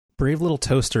Brave Little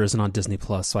Toaster isn't on Disney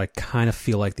Plus, so I kind of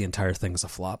feel like the entire thing is a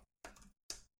flop.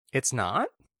 It's not?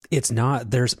 It's not.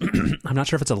 There's I'm not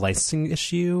sure if it's a licensing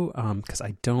issue, because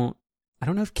I don't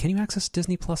know if can you access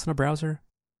Disney Plus in a browser?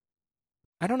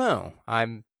 I don't know.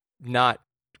 I'm not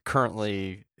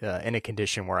currently in a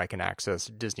condition where I can access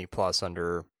Disney Plus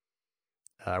under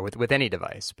with any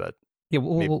device, but yeah,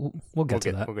 we'll get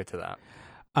to that. We'll get to that.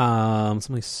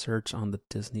 Somebody search on the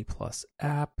Disney Plus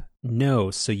app. No,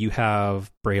 so you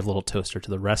have Brave Little Toaster to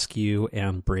the Rescue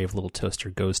and Brave Little Toaster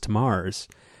Goes to Mars,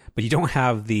 but you don't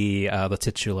have the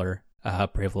titular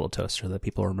Brave Little Toaster that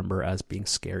people remember as being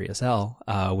scary as hell,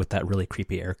 with that really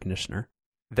creepy air conditioner.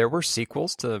 There were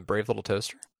sequels to Brave Little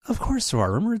Toaster? Of course there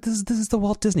are. Remember, this is the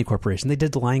Walt Disney Corporation. They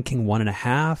did Lion King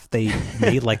 1.5. They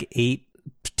made like 8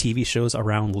 TV shows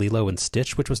around Lilo and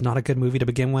Stitch, which was not a good movie to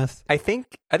begin with. I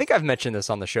think I've mentioned this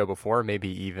on the show before, maybe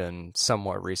even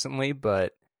somewhat recently,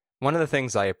 but one of the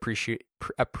things I appreciate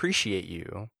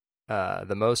you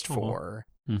the most for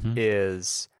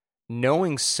is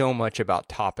knowing so much about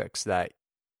topics that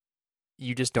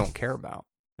you just don't care about.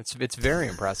 It's very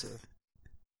impressive.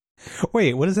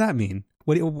 Wait, what does that mean?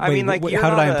 How did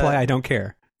I imply I don't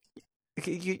care?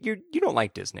 You don't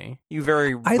like Disney. You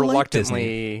very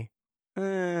reluctantly.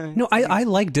 No, I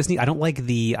like Disney. I don't like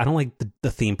the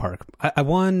theme park. I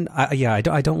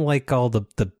don't like all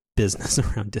the business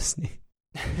around Disney.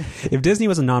 If Disney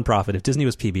was a nonprofit, if Disney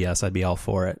was PBS, I'd be all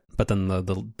for it. But then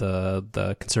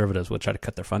the conservatives would try to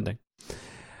cut their funding.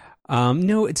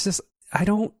 No, it's just I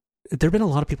don't. There've been a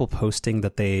lot of people posting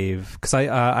that because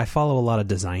I follow a lot of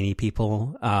designy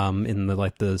people in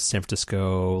the San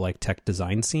Francisco tech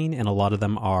design scene, and a lot of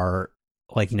them are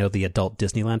the adult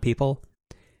Disneyland people,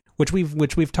 which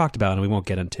we've talked about and we won't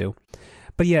get into.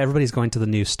 But yeah, everybody's going to the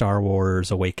new Star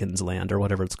Wars Awakens land or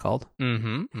whatever it's called.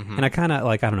 And I kind of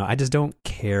I don't know. I just don't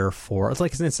care for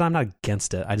I'm not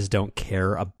against it. I just don't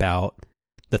care about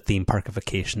the theme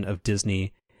parkification of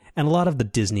Disney and a lot of the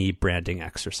Disney branding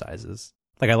exercises.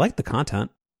 I like the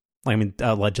content.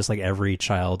 Just like every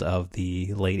child of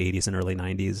the late 80s and early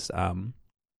 90s.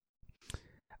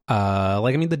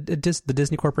 The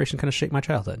Disney Corporation kind of shaped my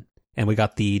childhood. And we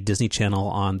got the Disney Channel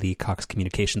on the Cox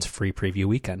Communications free preview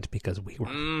weekend because we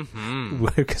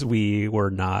were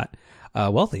not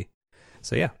wealthy.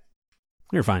 So yeah,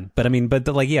 we were fine. But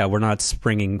we're not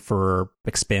springing for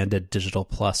expanded Digital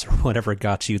Plus or whatever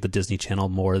got you the Disney Channel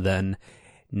more than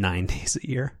 9 days a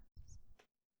year.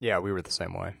 Yeah, we were the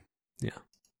same way. Yeah.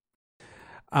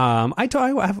 I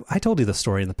told you the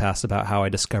story in the past about how I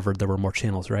discovered there were more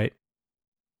channels, right?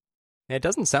 It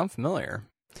doesn't sound familiar.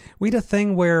 We had a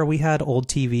thing where we had old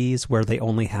TVs where they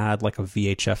only had a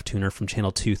VHF tuner from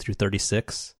channel 2 through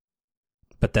 36.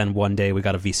 But then one day we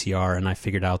got a VCR and I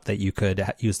figured out that you could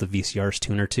use the VCR's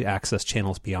tuner to access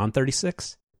channels beyond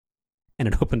 36. And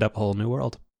it opened up a whole new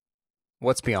world.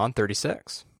 What's beyond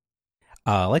 36?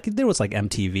 There was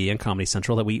MTV and Comedy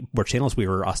Central that were channels we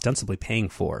were ostensibly paying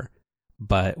for,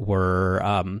 but were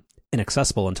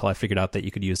inaccessible until I figured out that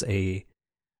you could use a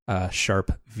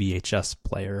Sharp VHS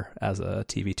player as a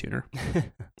TV tuner.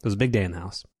 It was a big day in the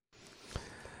house.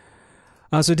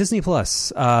 So Disney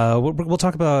Plus, we'll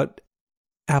talk about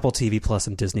Apple TV Plus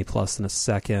and Disney Plus in a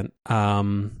second.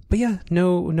 But yeah,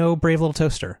 no Brave Little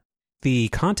Toaster. The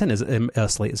content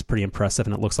slate is pretty impressive,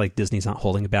 and it looks like Disney's not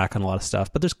holding back on a lot of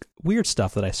stuff. But there's weird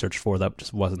stuff that I searched for that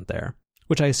just wasn't there,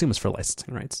 which I assume is for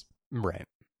licensing rights. Right.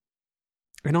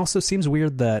 And also seems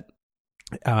weird that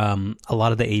a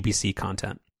lot of the ABC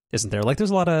content isn't there. There's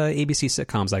a lot of ABC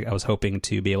sitcoms I was hoping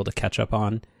to be able to catch up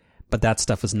on, but that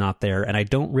stuff is not there, and I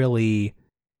don't really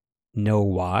know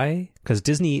why. Because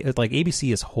Disney,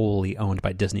 ABC is wholly owned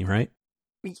by Disney, right?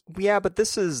 Yeah, but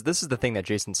this is the thing that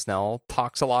Jason Snell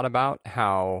talks a lot about,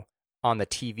 how on the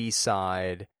TV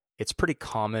side, it's pretty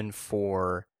common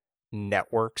for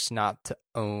networks not to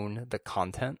own the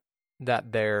content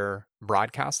that they're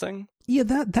broadcasting. Yeah,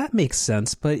 that makes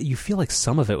sense, but you feel like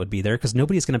some of it would be there because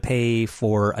nobody's going to pay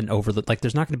for an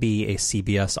there's not going to be a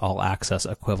CBS All Access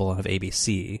equivalent of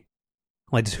ABC.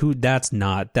 That's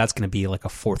going to be a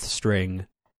fourth string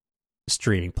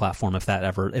streaming platform if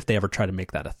they ever try to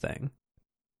make that a thing.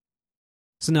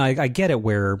 So no, I get it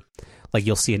where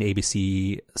you'll see an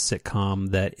ABC sitcom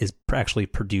that is actually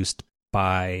produced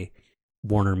by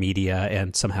Warner Media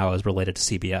and somehow is related to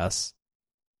CBS.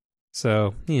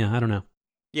 So yeah, I don't know.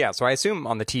 Yeah, so I assume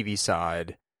on the TV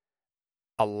side,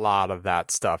 a lot of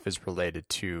that stuff is related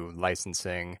to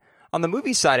licensing. On the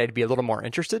movie side, I'd be a little more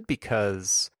interested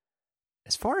because,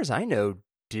 as far as I know,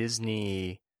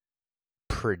 Disney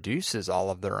produces all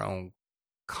of their own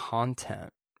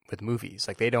content with movies.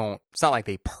 It's not like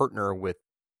they partner with,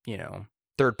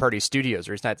 third-party studios,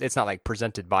 or it's not like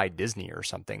presented by Disney or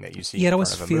something that you see. Yeah, it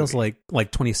always feels like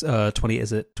 20 is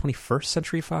it 21st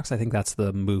Century Fox? I think that's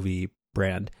the movie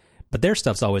brand. But their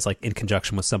stuff's always like in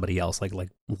conjunction with somebody else, like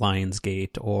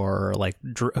Lionsgate or like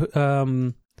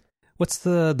what's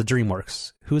the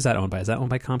DreamWorks? Who is that owned by? Is that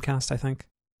owned by Comcast, I think?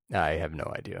 I have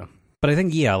no idea. But I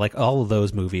think, yeah, like all of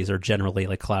those movies are generally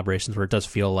like collaborations where it does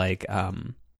feel like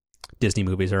Disney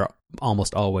movies are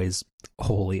almost always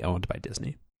wholly owned by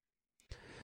Disney.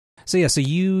 So yeah, so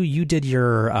you did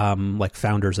your like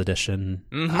Founders Edition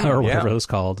or whatever it was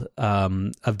called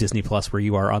of Disney Plus, where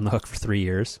you are on the hook for 3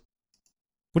 years,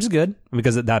 which is good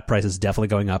because that price is definitely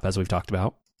going up, as we've talked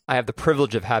about. I have the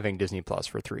privilege of having Disney Plus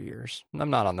for 3 years. I'm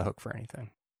not on the hook for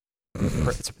anything.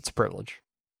 It's a privilege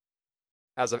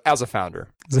as a founder.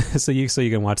 So you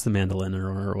can watch The Mandalorian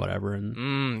or whatever.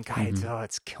 And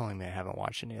it's killing me. I haven't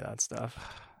watched any of that stuff.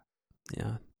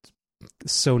 Yeah,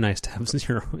 it's so nice to have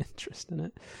zero interest in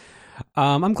it.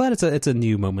 I'm glad it's a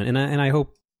new moment, and I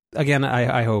hope again.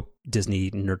 I hope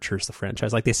Disney nurtures the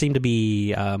franchise. Like they seem to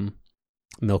be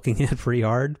milking it pretty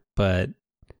hard, but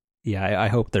yeah, I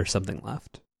hope there's something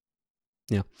left.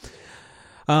 Yeah.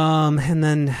 And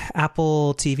then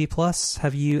Apple TV Plus.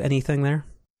 Have you anything there?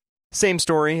 Same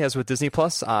story as with Disney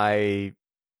Plus. I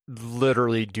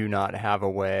literally do not have a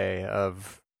way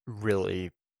of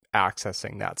really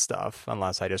accessing that stuff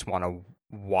unless I just want to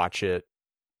watch it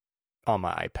on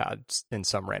my iPad in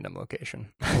some random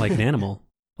location. Like an animal.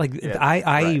 Like yeah,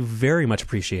 I very much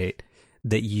appreciate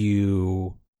that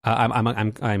you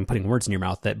I'm putting words in your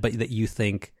mouth that you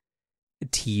think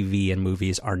TV and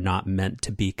movies are not meant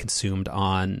to be consumed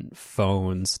on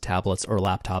phones, tablets, or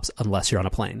laptops unless you're on a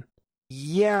plane.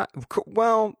 Yeah,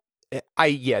 well,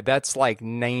 that's like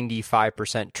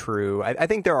 95% true. I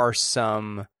think there are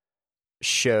some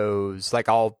shows, like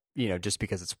just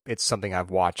because it's something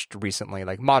I've watched recently,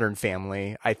 like Modern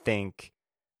Family, I think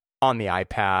on the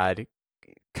iPad,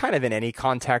 kind of in any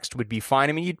context would be fine.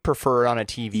 I mean, you'd prefer it on a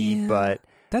TV, but...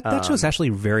 That show's actually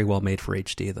very well made for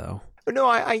HD, though.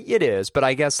 No, it is, but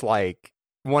I guess like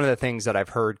one of the things that I've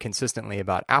heard consistently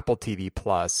about Apple TV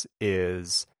Plus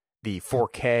is the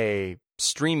 4K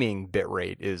streaming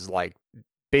bitrate is like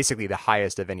basically the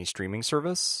highest of any streaming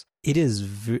service. It is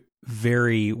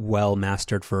very well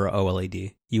mastered for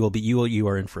OLED. You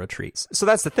are in for a treat. So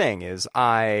that's the thing is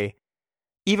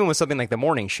even with something like the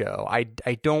morning show, I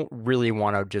don't really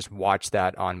want to just watch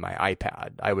that on my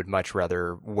iPad. I would much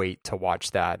rather wait to watch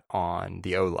that on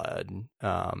the OLED.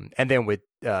 And then with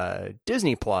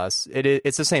Disney Plus,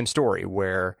 it's the same story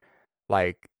where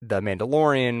like The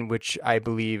Mandalorian, which I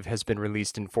believe has been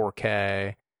released in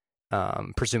 4K,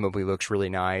 presumably looks really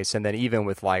nice. And then even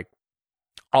with like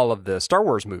all of the Star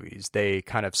Wars movies, they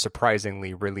kind of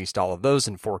surprisingly released all of those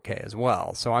in 4K as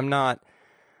well. So I'm not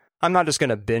just going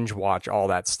to binge watch all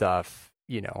that stuff,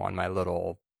 on my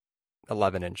little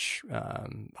 11-inch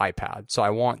iPad. So I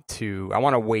want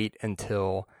to wait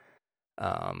until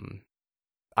I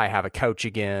have a couch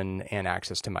again and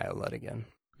access to my OLED again.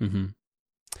 Mm-hmm.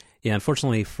 Yeah,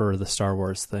 unfortunately for the Star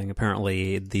Wars thing,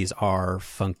 apparently these are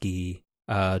funky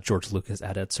George Lucas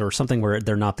edits or something where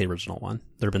they're not the original one.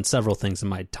 There have been several things in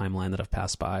my timeline that have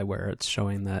passed by where it's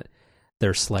showing that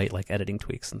there's slight like editing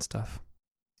tweaks and stuff.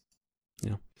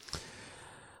 Yeah.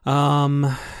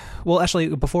 Well,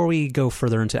 actually, before we go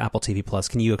further into Apple TV Plus,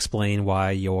 can you explain why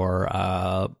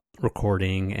your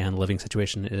recording and living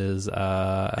situation is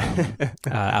out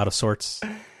of sorts?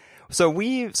 So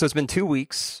it's been 2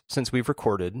 weeks since we've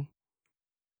recorded.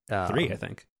 3, I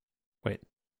think. Wait.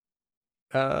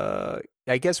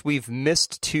 I guess we've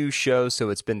missed 2 shows, so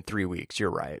it's been 3 weeks. You're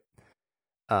right.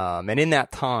 And in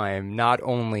that time, not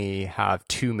only have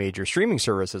 2 major streaming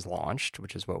services launched,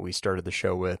 which is what we started the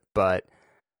show with, but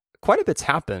quite a bit's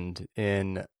happened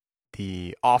in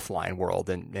the offline world,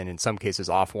 and in some cases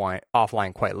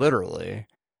offline quite literally,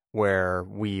 where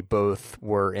we both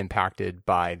were impacted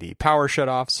by the power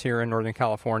shutoffs here in Northern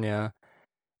California.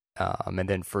 And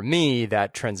then for me,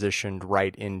 that transitioned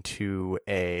right into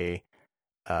a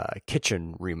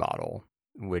kitchen remodel,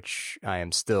 which I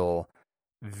am still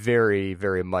very,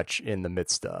 very much in the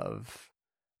midst of.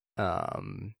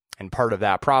 And part of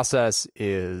that process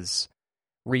is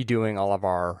redoing all of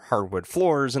our hardwood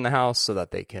floors in the house so that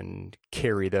they can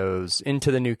carry those into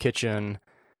the new kitchen.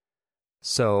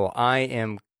 So I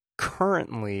am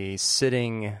currently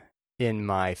sitting in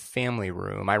my family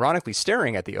room, ironically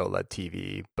staring at the OLED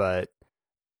TV, but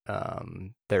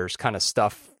there's kind of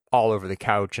stuff all over the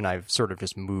couch, and I've sort of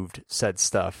just moved said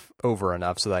stuff over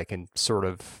enough so that I can sort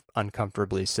of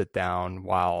uncomfortably sit down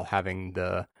while having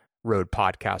the Rode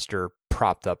Podcaster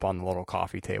propped up on the little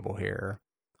coffee table here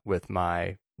with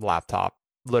my laptop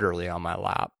literally on my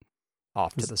lap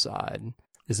off to the side.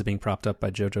 Is it being propped up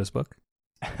by JoJo's book?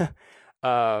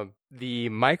 The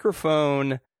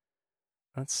microphone,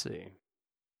 let's see.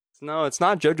 No, it's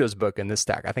not JoJo's book in this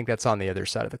stack. I think that's on the other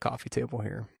side of the coffee table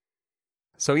here.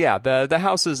 So yeah, the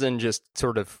house is in just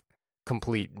sort of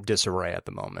complete disarray at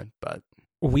the moment, but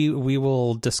we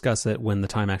will discuss it when the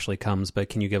time actually comes, but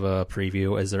can you give a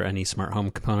preview? Is there any smart home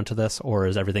component to this, or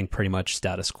is everything pretty much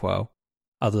status quo,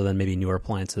 other than maybe newer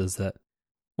appliances that,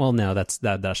 well, no, that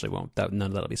actually won't. None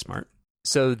of that'll be smart.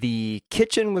 So the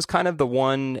kitchen was kind of the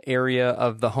one area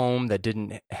of the home that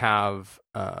didn't have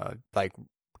like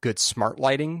good smart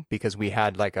lighting, because we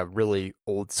had like a really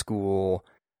old school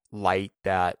light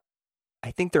that I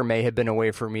think there may have been a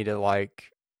way for me to like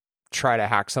try to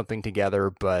hack something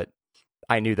together, but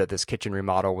I knew that this kitchen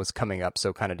remodel was coming up,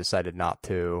 so kind of decided not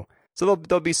to. So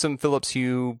there'll be some Philips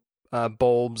Hue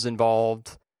bulbs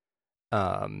involved.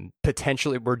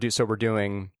 Potentially we're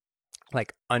doing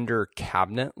like under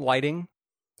cabinet lighting,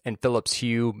 and Philips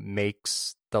Hue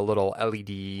makes the little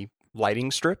LED lighting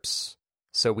strips,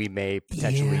 so we may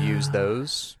potentially use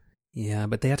those. Yeah,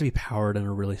 but they have to be powered in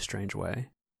a really strange way.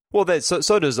 Well,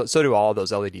 so do all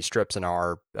those LED strips, and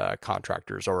our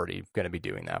contractor's already going to be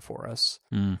doing that for us.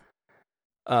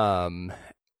 But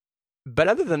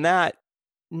other than that,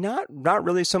 not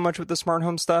really so much with the smart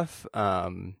home stuff. I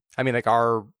mean, like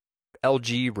our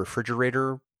LG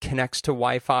refrigerator connects to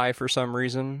Wi-Fi for some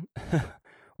reason.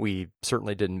 We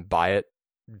certainly didn't buy it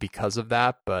because of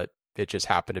that, but it just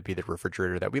happened to be the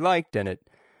refrigerator that we liked, and it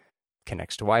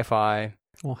connects to Wi-Fi.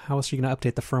 Well, how else are you going to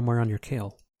update the firmware on your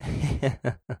Kale?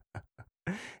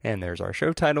 And there's our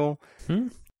show title.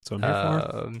 That's what I'm here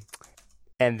for.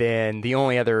 And then the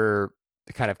only other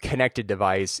kind of connected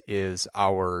device is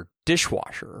our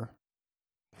dishwasher,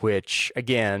 which,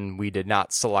 again, we did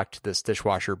not select this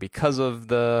dishwasher because of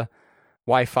the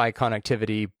Wi-Fi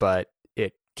connectivity, but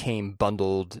it came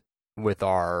bundled with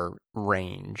our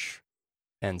range.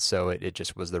 And so it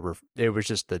just was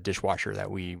just the dishwasher that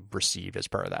we received as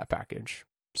part of that package.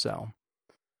 So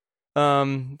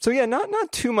yeah,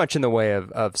 not too much in the way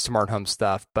of smart home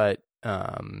stuff, but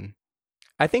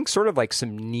I think sort of like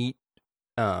some neat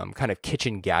kind of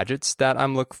kitchen gadgets that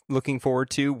I'm looking forward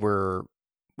to. We're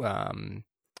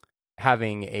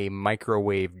having a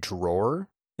microwave drawer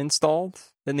installed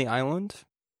in the island,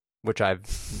 which I've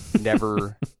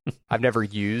never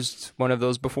used one of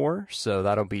those before, so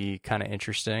that'll be kind of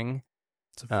interesting.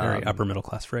 It's a very upper middle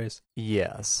class phrase.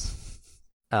 Yes.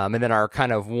 And then our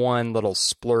kind of one little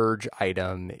splurge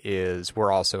item is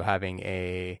we're also having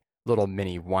a little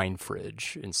mini wine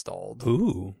fridge installed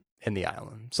in the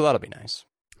island. So that'll be nice.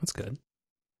 That's good.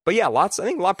 But yeah,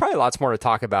 probably lots more to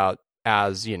talk about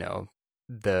as, you know,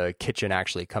 the kitchen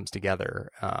actually comes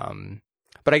together.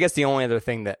 But I guess the only other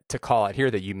thing to call out here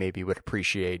that you maybe would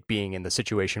appreciate, being in the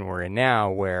situation we're in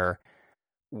now, where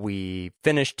we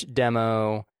finished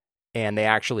demo and they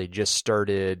actually just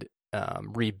started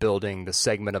rebuilding the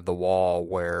segment of the wall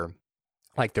where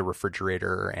like the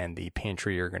refrigerator and the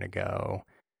pantry are going to go.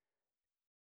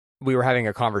 We were having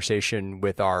a conversation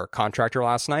with our contractor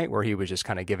last night where he was just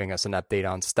kind of giving us an update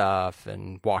on stuff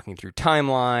and walking through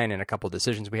timeline and a couple of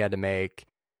decisions we had to make.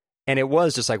 And it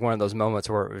was just like one of those moments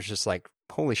where it was just like,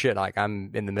 holy shit, like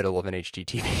I'm in the middle of an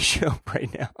HGTV show right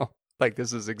now. Like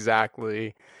this is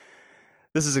exactly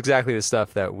the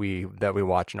stuff that we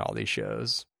watch in all these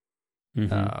shows.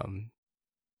 Mm-hmm.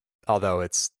 Although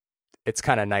it's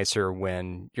kind of nicer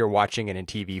when you're watching it in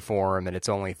TV form and it's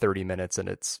only 30 minutes and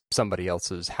it's somebody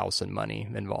else's house and money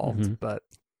involved. Mm-hmm. But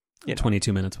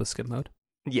 22 minutes with skip mode.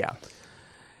 Yeah.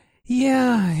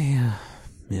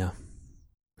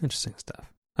 Interesting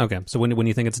stuff. Okay, so when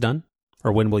you think it's done,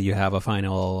 or when will you have a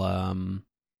final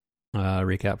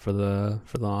recap for the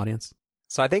audience?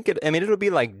 So I think it'll be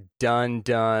like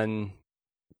done.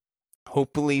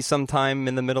 Hopefully sometime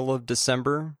in the middle of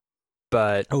December,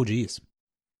 but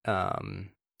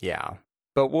yeah,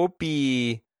 but we'll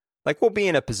be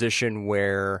in a position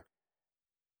where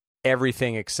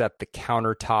everything except the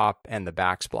countertop and the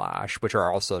backsplash, which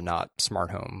are also not smart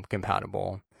home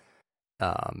compatible,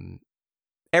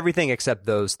 everything except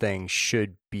those things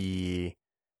should be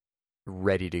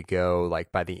ready to go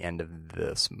like by the end of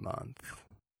this month.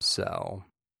 So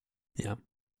yeah.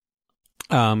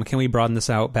 Can we broaden this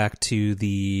out back to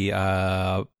the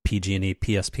PG&E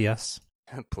PSPS?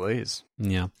 Please.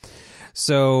 Yeah.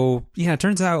 So, yeah, it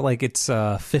turns out like it's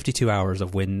 52 hours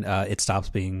of when it stops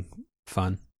being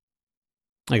fun.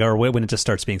 Like, or when it just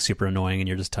starts being super annoying and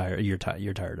you're just tired. You're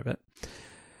tired of it.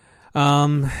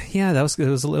 Yeah, it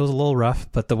was a little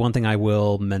rough, but the one thing I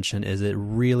will mention is it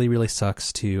really, really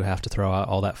sucks to have to throw out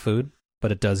all that food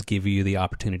but it does give you the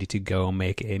opportunity to go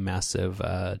make a massive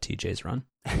TJ's run.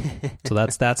 So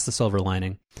that's the silver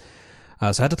lining. So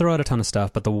I had to throw out a ton of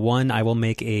stuff, but the one I will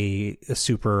make a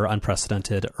super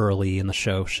unprecedented early in the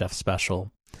show chef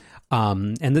special.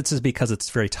 And this is because it's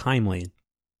very timely.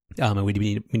 And we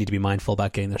need to be mindful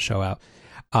about getting the show out.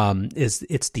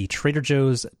 It's the Trader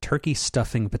Joe's turkey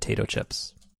stuffing potato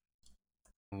chips.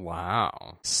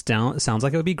 Wow. Sounds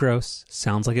like it would be gross.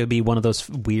 Sounds like it would be one of those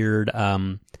weird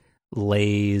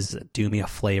Lay's do me a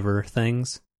flavor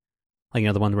things. Like,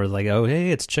 the one where like, oh,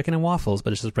 hey, it's chicken and waffles,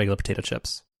 but it's just regular potato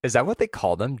chips. Is that what they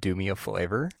call them? Do me a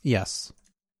flavor? Yes.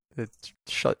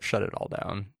 Shut it all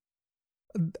down.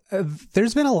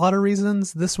 There's been a lot of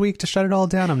reasons this week to shut it all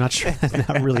down. I'm not sure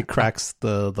that really cracks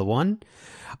the one.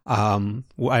 I don't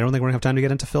think we're going to have time to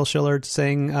get into Phil Schiller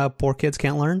saying poor kids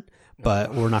can't learn,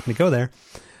 but we're not going to go there.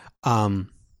 Bravo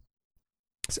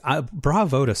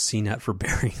to CNET for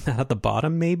burying that at the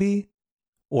bottom, maybe,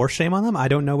 or shame on them. I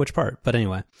don't know which part, but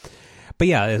anyway. But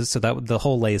yeah, so that the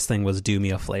whole Lay's thing was do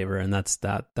me a flavor, and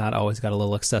that always got a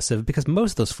little excessive because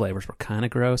most of those flavors were kind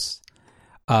of gross.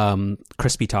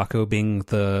 Crispy taco being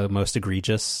the most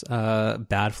egregious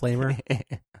bad flavor.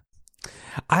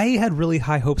 I had really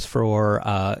high hopes for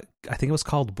I think it was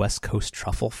called West Coast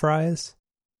truffle fries.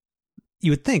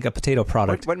 You would think a potato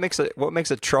product. What makes a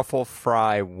truffle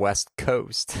fry West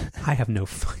Coast? I have no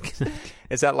fucking idea.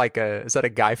 Is that a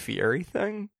Guy Fieri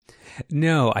thing?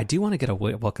 No, I do want to get a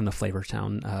Welcome to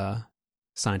Flavortown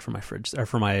sign for my fridge or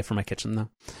for my kitchen though.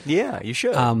 Yeah, you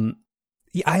should.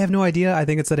 Yeah, I have no idea. I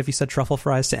think it's that if you said truffle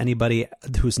fries to anybody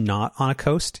who's not on a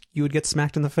coast, you would get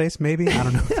smacked in the face. Maybe, I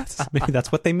don't know. Maybe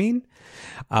that's what they mean.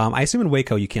 I assume in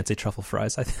Waco you can't say truffle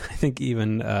fries. I think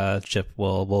even Chip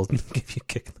will give you a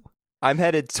kick. I'm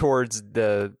headed towards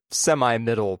the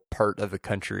semi-middle part of the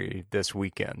country this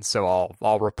weekend, so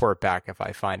I'll report back if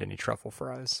I find any truffle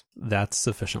fries. That's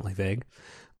sufficiently vague.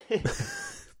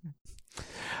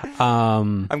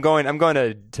 I'm going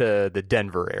to the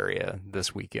Denver area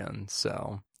this weekend,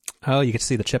 so. Oh, you get to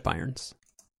see the chip irons.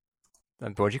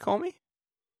 What'd you call me?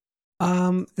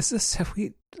 Is this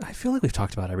I feel like we've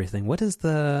talked about everything. What is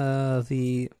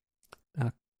the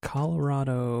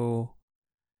Colorado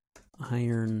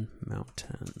Iron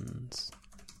Mountains?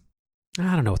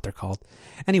 I don't know what they're called.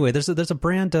 Anyway, there's a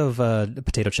brand of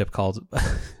potato chip called.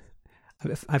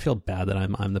 I feel bad that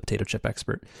I'm the potato chip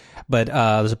expert, but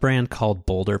there's a brand called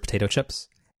Boulder Potato Chips,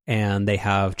 and they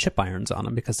have chip irons on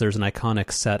them because there's an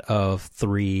iconic set of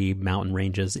 3 mountain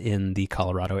ranges in the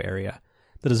Colorado area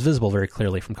that is visible very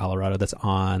clearly from Colorado. That's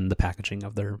on the packaging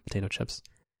of their potato chips.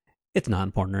 It's not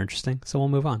important or interesting, so we'll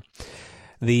move on.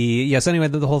 Anyway,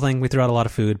 the whole thing, we threw out a lot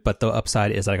of food, but the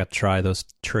upside is I got to try those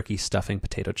turkey stuffing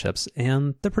potato chips,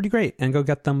 and they're pretty great. And go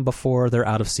get them before they're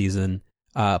out of season.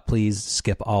 Please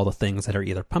skip all the things that are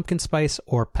either pumpkin spice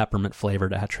or peppermint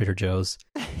flavored at Trader Joe's.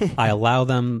 I allow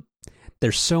them.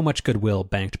 There's so much goodwill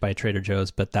banked by Trader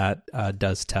Joe's, but that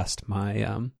does test my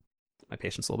my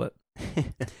patience a little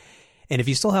bit. And if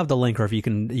you still have the link, or if you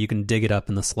can dig it up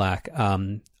in the Slack,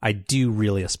 I do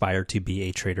really aspire to be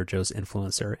a Trader Joe's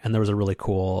influencer. And there was a really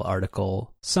cool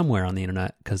article somewhere on the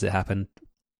internet, because it happened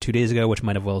 2 days ago, which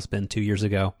might have well been 2 years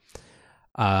ago,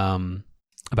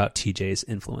 about TJ's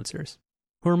influencers,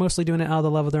 who are mostly doing it out of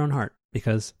the love of their own heart,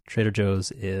 because Trader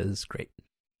Joe's is great.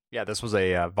 Yeah, this was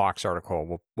a Vox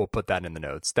article. We'll put that in the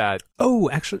notes.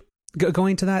 Actually,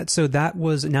 going to that. So that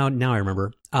was now I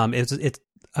remember. It's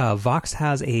Vox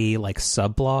has a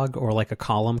sub-blog or a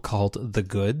column called The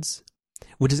Goods,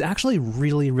 which is actually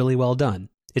really, really well done.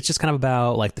 It's just kind of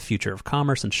about the future of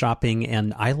commerce and shopping,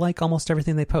 and I like almost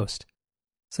everything they post.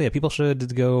 So yeah, people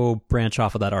should go branch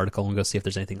off of that article and go see if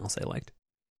there's anything else they liked.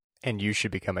 And you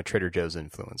should become a Trader Joe's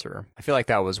influencer. I feel like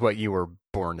that was what you were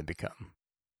born to become.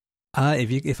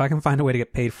 If I can find a way to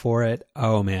get paid for it,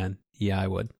 oh man, yeah, I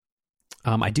would.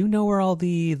 I do know where all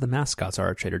the mascots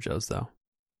are at Trader Joe's, though.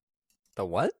 The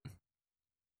what?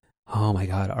 Oh my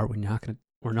God, we're not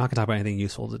gonna talk about anything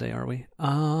useful today, are we?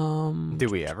 Do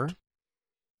we ever?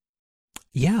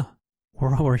 Yeah,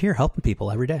 we're here helping people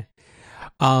every day.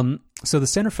 So the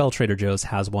Santa Fe Trader Joe's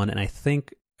has one, and I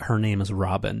think her name is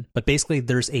Robin. But basically,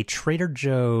 there's a Trader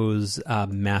Joe's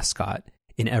mascot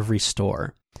in every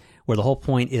store, where the whole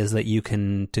point is that you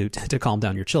can to calm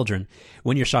down your children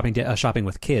when you're shopping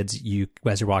with kids. You,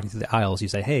 as you're walking through the aisles, you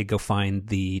say, "Hey, go find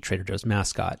the Trader Joe's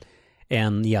mascot."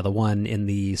 And yeah, the one in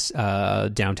the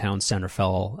downtown Santa Fe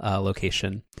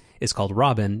location is called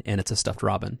Robin, and it's a stuffed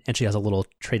robin, and she has a little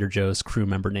Trader Joe's crew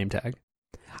member name tag.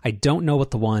 I don't know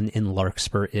what the one in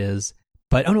Larkspur is,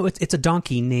 but oh no, it's a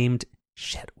donkey named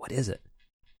shit. What is it?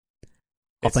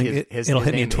 It'll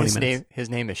hit me in 20 minutes. His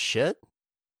name is Shit.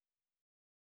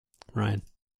 Ryan.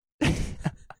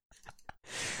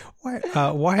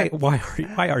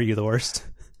 Why are you the worst?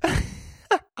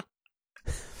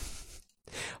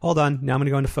 Hold on. Now I'm going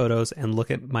to go into photos and look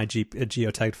at my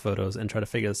geotagged photos and try to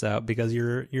figure this out because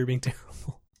you're being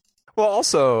terrible. Well,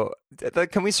 also,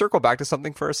 can we circle back to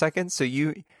something for a second? So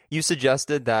you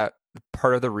suggested that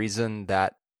part of the reason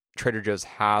that Trader Joe's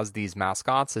has these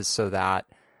mascots is so that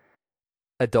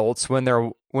adults, when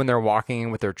they're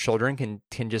walking with their children,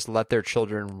 can just let their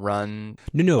children run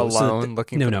alone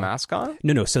looking for the mascot?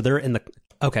 No. So they're in the...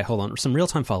 Okay, hold on. Some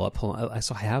real-time follow-up. Hold on.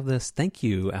 So I have this. Thank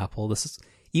you, Apple. This is...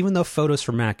 Even though Photos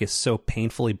for Mac is so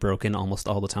painfully broken almost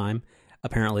all the time,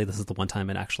 apparently this is the one time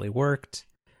it actually worked.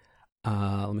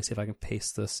 Let me see if I can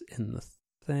paste this in the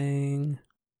thing.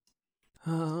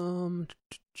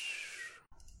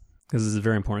 This is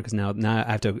very important because now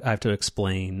I have to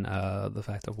explain the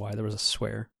fact of why there was a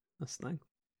swear this thing.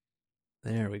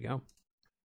 There we go.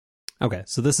 Okay,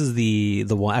 so this is the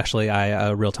one. Actually,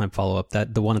 a real time follow up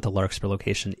that the one at the Larkspur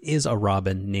location is a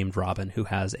Robin named Robin who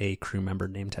has a crew member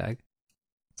name tag.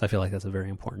 So I feel like that's a very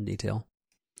important detail.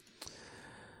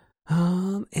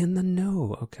 And the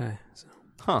no. Okay. So.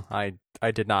 Huh.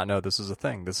 I did not know this was a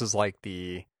thing. This is like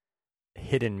the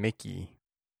hidden Mickey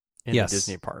in the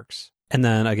Disney parks. And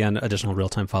then again, additional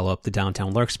real-time follow-up. The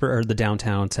downtown Larkspur or the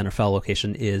downtown Santa Fe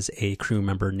location is a crew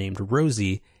member named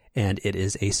Rosie, and it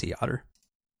is a sea otter.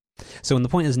 So, and the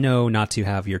point is not to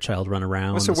have your child run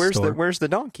around. Well, so where's the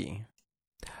donkey?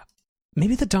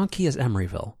 Maybe the donkey is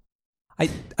Emeryville.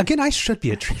 I should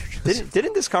be a Trader Joe's.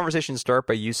 Didn't this conversation start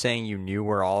by you saying you knew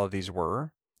where all of these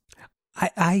were?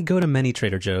 I go to many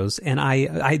Trader Joe's, and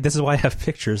I this is why I have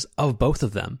pictures of both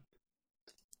of them.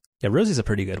 Yeah, Rosie's a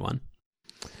pretty good one.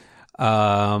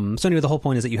 So anyway, the whole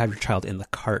point is that you have your child in the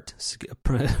cart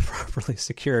properly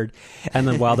secured, and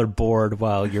then while they're bored,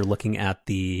 while you're looking at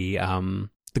the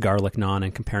garlic naan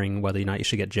and comparing whether or not you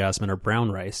should get jasmine or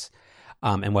brown rice,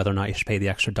 and whether or not you should pay the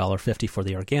extra $1.50 for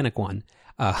the organic one,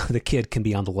 the kid can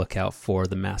be on the lookout for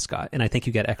the mascot. And I think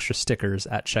you get extra stickers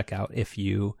at checkout if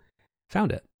you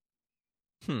found it.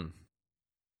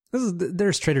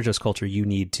 There's Trader Joe's culture you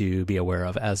need to be aware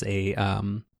of as a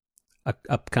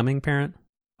upcoming parent,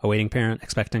 awaiting parent,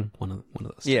 expecting one of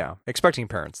those. Yeah, expecting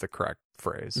parent's the correct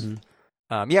phrase.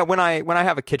 Mm-hmm. When I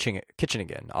have a kitchen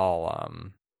again, I'll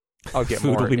get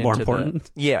food more. Will be more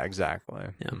important. Yeah, exactly.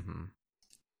 Yeah.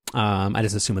 Mm-hmm. I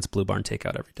just assume it's Blue Barn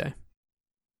takeout every day.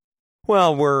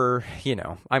 Well,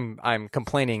 I'm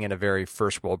complaining in a very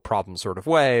first world problem sort of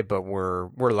way, but we're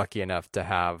lucky enough to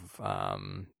have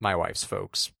my wife's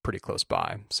folks pretty close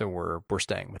by, so we're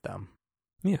staying with them.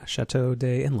 Yeah, Chateau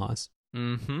des In-laws.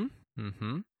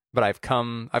 But I've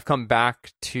come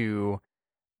back to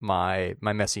my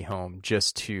messy home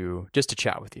just to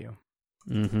chat with you.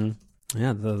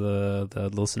 Yeah, the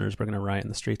listeners were going to riot in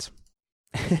the streets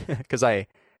because I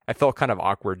felt kind of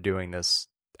awkward doing this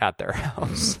at their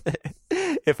house,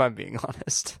 if I'm being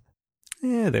honest.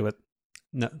 Yeah, they would.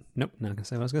 Nope, not gonna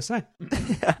say what I was gonna say.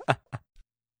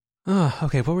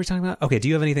 Okay, what were we talking about? Okay, do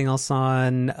you have anything else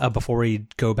on before we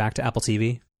go back to Apple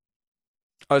TV?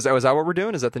 Oh, is that what we're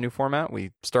doing? Is that the new format? We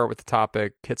start with the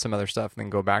topic, hit some other stuff, and then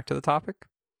go back to the topic?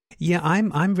 Yeah,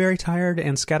 I'm very tired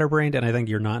and scatterbrained, and I think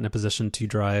you're not in a position to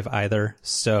drive either.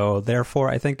 So therefore,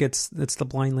 I think it's the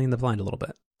blind leading the blind a little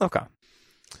bit. Okay.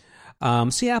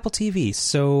 So yeah, Apple TV.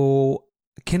 So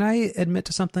can I admit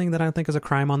to something that I don't think is a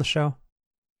crime on the show?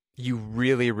 You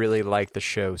really, really like the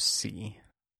show C.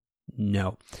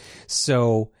 No.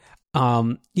 So,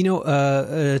 Tim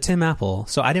Apple.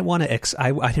 So I didn't want to.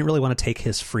 I didn't really want to take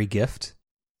his free gift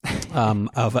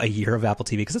of a year of Apple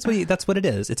TV because that's what it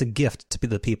is. It's a gift to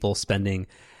the people spending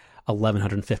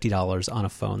 $1,150 on a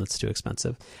phone that's too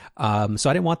expensive. So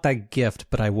I didn't want that gift,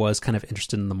 but I was kind of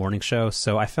interested in the morning show.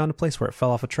 So I found a place where it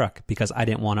fell off a truck because I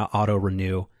didn't want to auto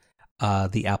renew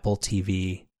the Apple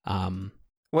TV.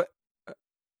 What?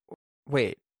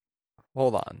 Wait,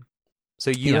 hold on. So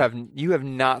you have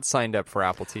not signed up for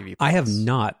Apple TV Plus? I have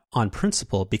not on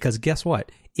principle because guess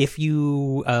what? If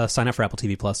you sign up for Apple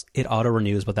TV Plus, it auto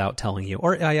renews without telling you,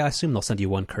 or I assume they'll send you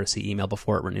one courtesy email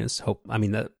before it renews.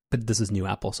 But this is new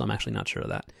Apple, so I'm actually not sure of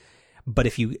that. But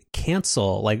if you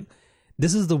cancel,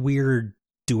 this is the weird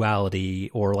duality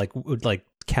or like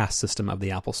caste system of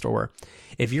the Apple Store.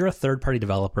 If you're a third-party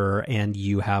developer and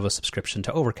you have a subscription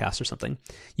to Overcast or something,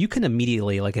 you can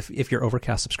immediately, if your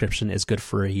Overcast subscription is good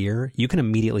for a year, you can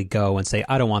immediately go and say,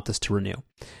 I don't want this to renew.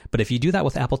 But if you do that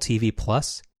with Apple TV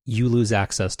Plus, you lose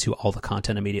access to all the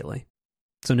content immediately.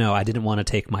 So no, I didn't want to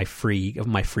take my free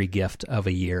gift of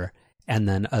a year and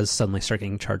then suddenly start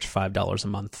getting charged $5 a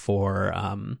month for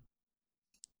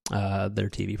their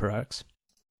TV products.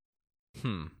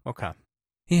 Okay.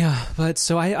 Yeah, but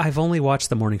so I've only watched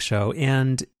the morning show,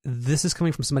 and this is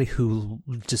coming from somebody who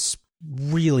just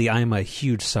really, I'm a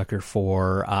huge sucker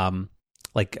for,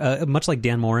 much like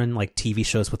Dan Moren, like TV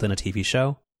shows within a TV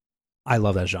show. I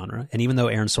love that genre. And even though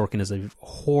Aaron Sorkin is a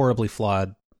horribly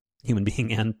flawed human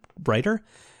being and writer,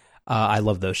 I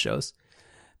love those shows.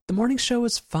 The morning show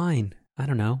is fine. I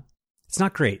don't know. It's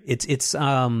not great. It's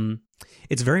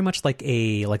very much like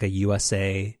a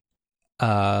USA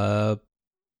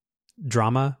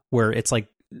drama where it's like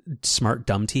smart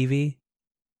dumb TV.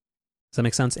 Does that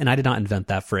make sense? And I did not invent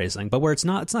that phrasing, but where it's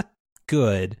not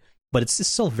good, but it's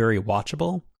still very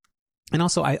watchable. And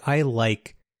also I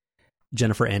like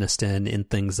Jennifer Aniston in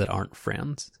things that aren't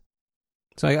Friends.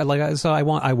 So I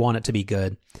want it to be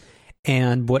good.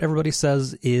 And what everybody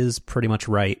says is pretty much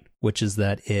right, which is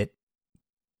that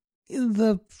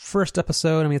the first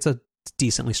episode, I mean, it's a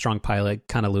decently strong pilot,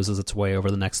 kind of loses its way over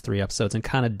the next 3 episodes and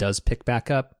kind of does pick back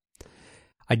up.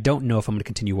 I don't know if I'm going to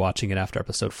continue watching it after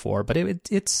episode 4, but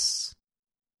it's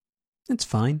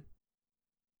fine.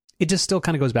 It just still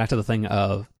kind of goes back to the thing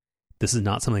of this is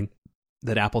not something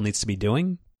that Apple needs to be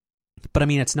doing. But I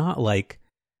mean, it's not like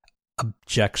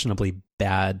objectionably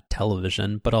bad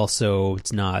television, but also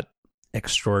it's not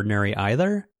extraordinary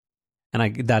either.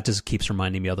 And that just keeps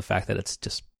reminding me of the fact that it's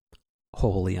just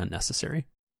wholly unnecessary.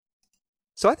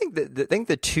 So I think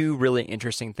the two really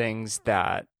interesting things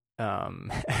that,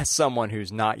 as someone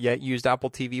who's not yet used Apple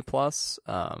TV Plus,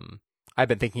 I've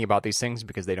been thinking about these things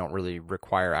because they don't really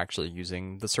require actually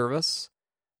using the service.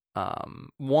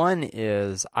 One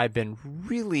is I've been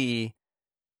really,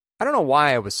 I don't know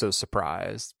why I was so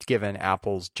surprised given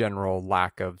Apple's general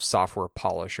lack of software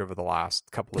polish over the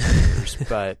last couple of years,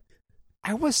 but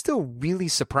I was still really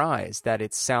surprised that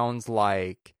it sounds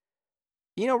like,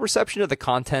 reception of the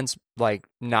content's like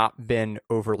not been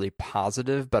overly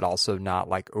positive, but also not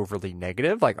like overly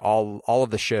negative. Like all of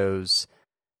the shows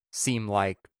seem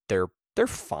like they're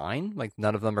fine. Like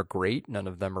none of them are great. None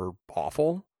of them are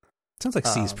awful. Sounds like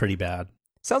C's pretty bad.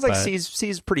 Sounds like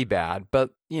C's pretty bad, but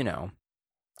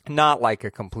not like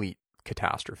a complete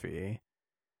catastrophe.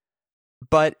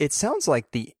 But it sounds like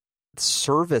the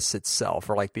service itself,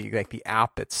 or like the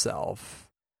app itself,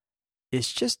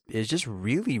 is just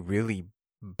really, really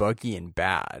buggy and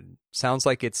bad. Sounds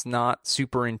like it's not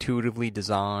super intuitively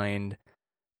designed.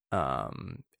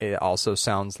 It also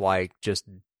sounds like just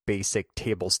basic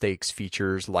table stakes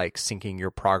features like syncing your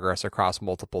progress across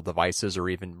multiple devices or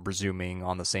even resuming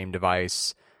on the same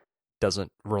device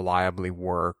doesn't reliably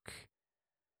work,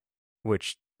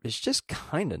 which is just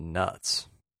kind of nuts.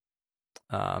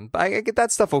 But I get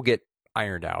that stuff will get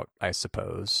ironed out, I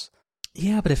suppose.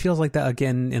 Yeah, but it feels like that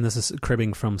again, and this is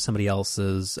cribbing from somebody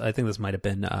else's, I think this might have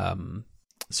been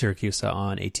Syracusa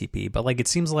on ATP, but like it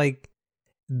seems like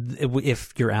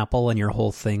if you're Apple and your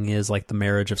whole thing is like the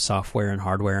marriage of software and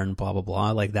hardware and blah, blah,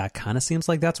 blah, like that kind of seems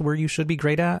like that's where you should be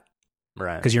great at.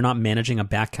 Right. Because you're not managing a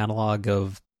back catalog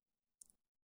of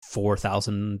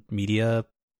 4,000 media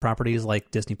properties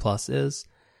like Disney Plus is.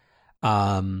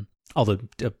 Although,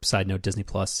 side note, Disney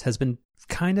Plus has been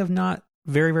kind of not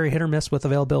very, very hit or miss with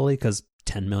availability because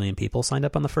 10 million people signed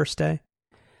up on the first day,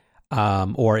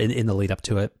 or in the lead up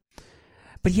to it.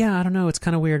 But yeah, I don't know. It's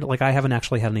kind of weird. Like I haven't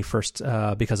actually had any first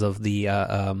because of the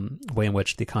way in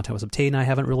which the content was obtained. I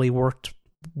haven't really worked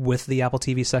with the Apple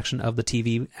TV section of the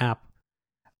TV app.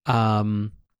 But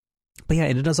yeah,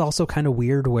 and it is also kind of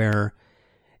weird where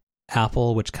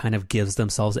Apple, which kind of gives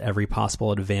themselves every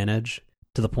possible advantage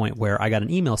to the point where I got an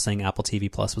email saying Apple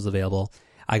TV Plus was available.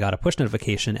 I got a push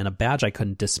notification and a badge I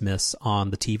couldn't dismiss on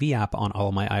the TV app on all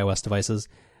of my iOS devices.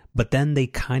 But then they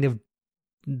kind of,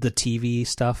 the TV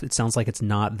stuff, it sounds like it's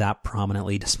not that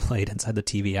prominently displayed inside the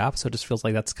TV app. So it just feels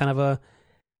like that's kind of a,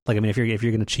 like, I mean, if you're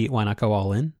going to cheat, why not go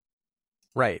all in?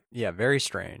 Right. Yeah. Very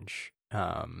strange.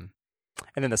 And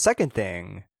then the second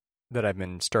thing that I've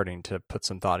been starting to put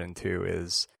some thought into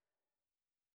is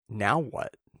now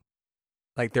what?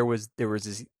 Like there was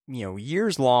this,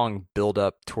 years long build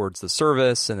up towards the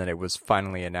service, and then it was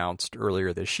finally announced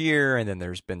earlier this year. And then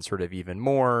there's been sort of even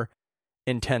more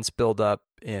intense build up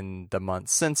in the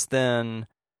months since then.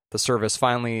 The service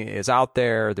finally is out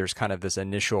there. There's kind of this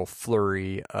initial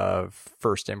flurry of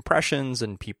first impressions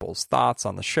and people's thoughts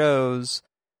on the shows.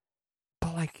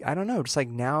 But like, I don't know, just like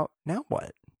now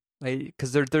what? Like,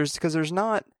 because there's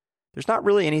not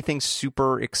really anything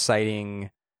super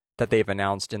exciting that they've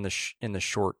announced in the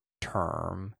short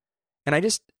term. And I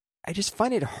just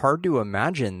find it hard to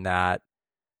imagine that,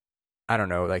 I don't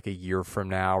know, like a year from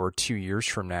now or 2 years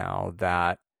from now,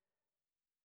 that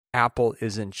Apple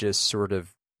isn't just sort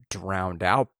of drowned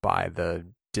out by the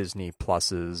Disney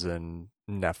Pluses and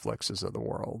Netflixes of the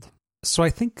world. So I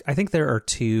think there are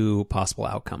two possible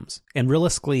outcomes, and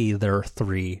realistically there are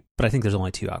three, but I think there's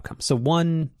only two outcomes.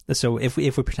 So if we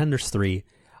pretend there's three,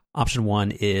 option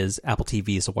one is Apple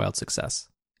TV is a wild success,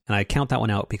 and I count that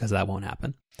one out because that won't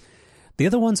happen. The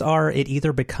other ones are it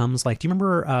either becomes like, do you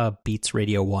remember Beats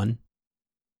Radio 1?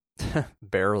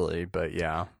 Barely, but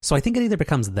yeah. So I think it either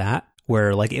becomes that,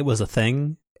 where like it was a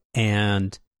thing,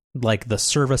 and like the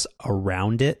service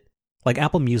around it, like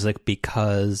Apple Music,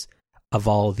 because of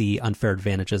all the unfair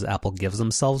advantages Apple gives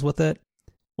themselves with it,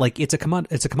 like it's a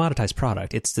commoditized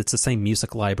product. It's the same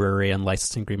music library and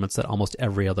licensing agreements that almost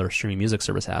every other streaming music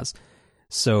service has.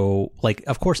 So like,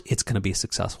 of course it's going to be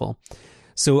successful.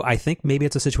 So I think maybe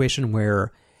it's a situation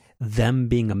where them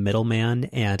being a middleman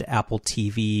and Apple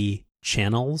TV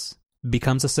channels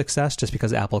becomes a success just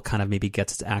because Apple kind of maybe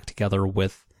gets its act together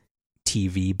with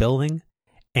TV billing,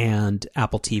 and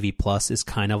Apple TV Plus is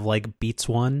kind of like Beats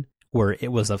One, where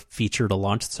it was a feature to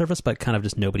launch the service, but kind of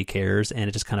just nobody cares, and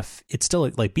it just kind of, it's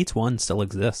still like Beats One still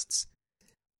exists,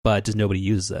 but just nobody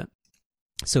uses it.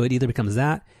 So it either becomes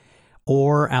that,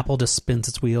 or Apple just spins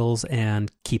its wheels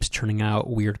and keeps churning out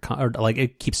weird, or like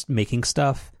it keeps making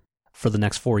stuff for the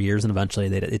next 4 years, and eventually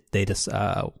they just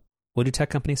what do tech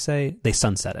companies say? They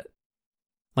sunset it.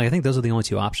 Like I think those are the only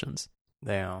two options.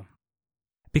 Yeah.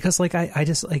 Because like I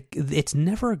just like it's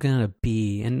never gonna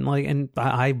be, and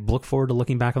I look forward to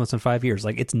looking back on this in 5 years.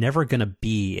 Like it's never gonna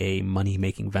be a money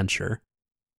making venture.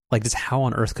 Like just how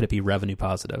on earth could it be revenue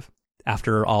positive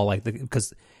after all? Like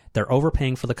because they're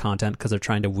overpaying for the content because they're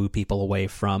trying to woo people away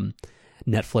from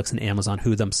Netflix and Amazon,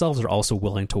 who themselves are also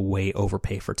willing to way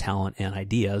overpay for talent and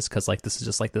ideas, because like this is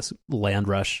just like this land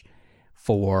rush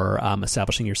for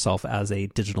establishing yourself as a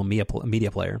digital media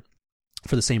player.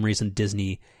 For the same reason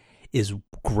Disney is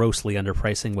grossly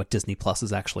underpricing what Disney Plus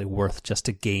is actually worth just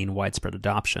to gain widespread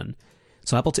adoption.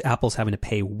 So Apple's having to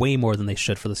pay way more than they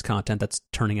should for this content that's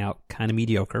turning out kind of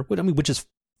mediocre. I mean, which is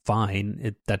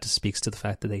fine. That just speaks to the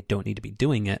fact that they don't need to be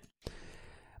doing it.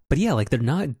 But yeah, like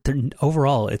they're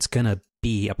overall, it's gonna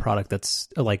be a product that's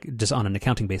like just on an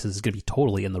accounting basis is gonna be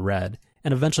totally in the red,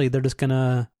 and eventually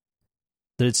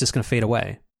it's just gonna fade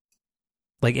away.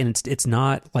 Like, and it's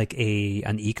not like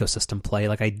an ecosystem play.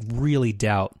 Like I really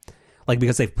doubt, like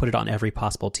because they've put it on every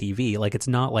possible TV. Like it's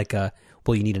not like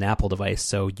well, you need an Apple device,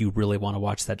 so you really want to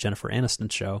watch that Jennifer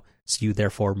Aniston show, so you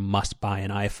therefore must buy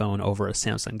an iPhone over a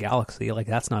Samsung Galaxy. Like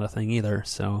that's not a thing either.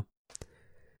 So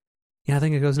yeah, I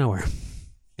think it goes nowhere.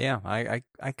 Yeah, I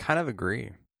kind of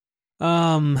agree.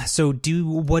 So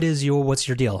what's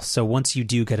your deal? So once you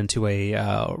do get into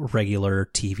a regular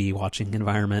TV watching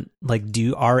environment, like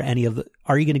are you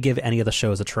going to give any of the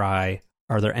shows a try?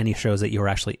 Are there any shows that you're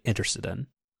actually interested in?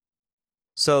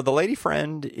 So the lady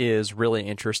friend is really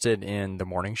interested in The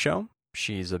Morning Show.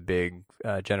 She's a big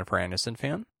Jennifer Aniston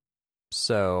fan.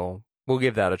 So we'll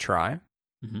give that a try.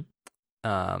 Mm-hmm.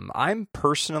 I'm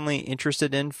personally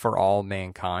interested in For All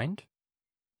Mankind.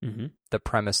 Mm-hmm. The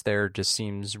premise there just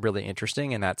seems really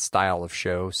interesting, and that style of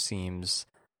show seems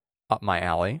up my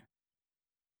alley.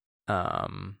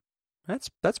 That's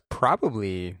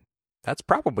probably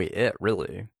it,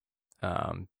 really.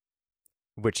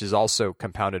 Which is also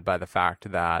compounded by the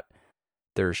fact that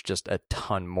there's just a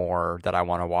ton more that I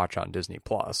want to watch on Disney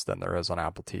Plus than there is on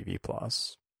Apple TV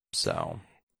Plus. So,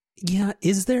 yeah,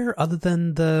 is there, other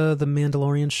than the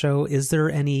Mandalorian show, is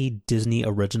there any Disney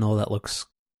original that looks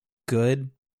good?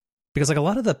 Because like a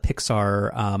lot of the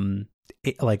Pixar,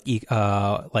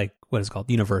 like what is it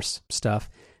called, universe stuff,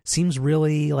 seems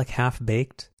really like half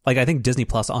baked. Like I think Disney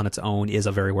Plus on its own is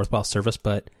a very worthwhile service,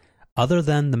 but other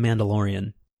than The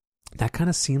Mandalorian, that kind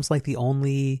of seems like the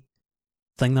only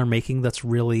thing they're making that's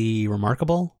really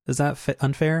remarkable. Is that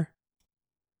unfair?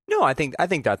 No, I think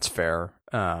that's fair.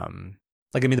 Like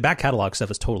I mean, the back catalog stuff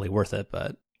is totally worth it,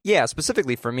 but yeah,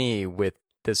 specifically for me with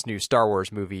this new Star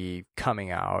Wars movie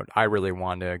coming out, I really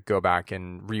want to go back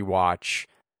and rewatch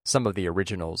some of the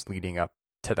originals leading up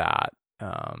to that,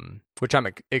 which I'm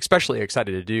especially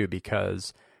excited to do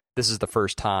because this is the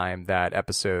first time that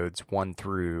episodes 1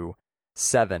 through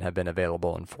 7 have been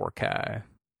available in 4K.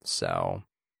 So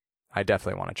I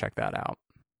definitely want to check that out.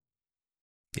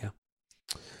 Yeah.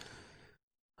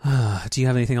 Do you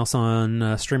have anything else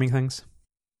on streaming things?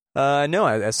 No,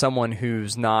 as someone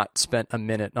who's not spent a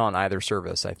minute on either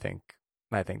service, I think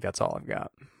that's all I've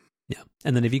got. Yeah.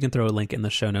 And then if you can throw a link in the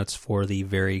show notes for the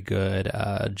very good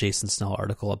Jason Snell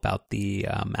article about the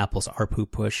Apple's ARPU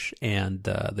push and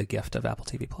the gift of Apple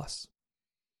TV Plus.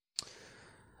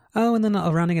 Oh, and then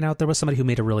rounding it out, there was somebody who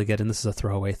made a really good, and this is a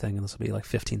throwaway thing, and this will be like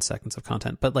 15 seconds of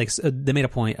content, but like they made a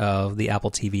point of the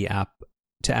Apple TV app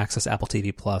to access Apple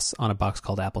TV Plus on a box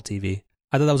called Apple TV.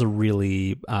 I thought that was a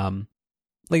really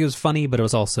Like, it was funny, but it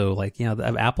was also like,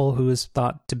 Apple, who is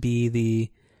thought to be the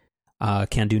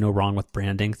can do no wrong with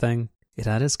branding thing.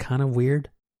 That is kind of weird.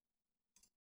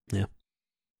 Yeah.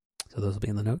 So those will be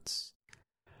in the notes.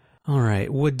 All right.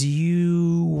 Do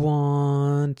you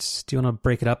want to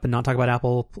break it up and not talk about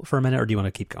Apple for a minute, or do you want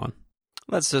to keep going?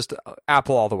 Let's just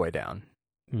Apple all the way down.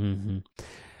 Mm-hmm.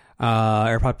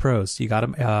 AirPod Pros. You got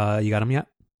them? You got them yet?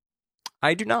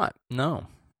 I do not. No.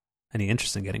 Any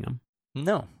interest in getting them?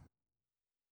 No.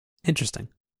 Interesting.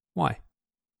 Why?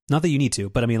 Not that you need to,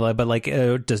 but I mean,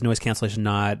 does noise cancellation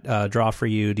not draw for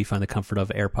you? Do you find the comfort of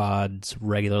AirPods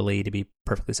regularly to be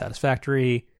perfectly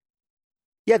satisfactory?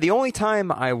 Yeah, the only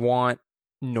time I want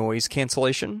noise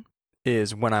cancellation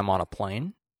is when I'm on a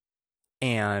plane.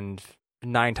 And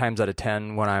 9 times out of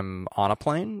 10, when I'm on a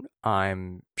plane,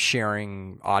 I'm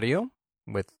sharing audio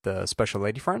with the special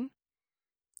lady friend.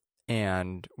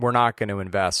 And we're not going to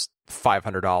invest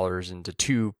 $500 into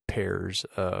 2 pairs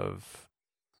of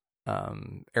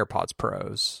AirPods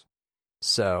Pros.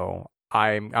 So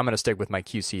I'm going to stick with my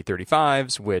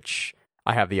QC35s, which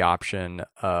I have the option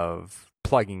of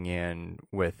plugging in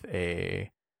with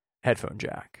a headphone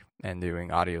jack and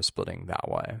doing audio splitting that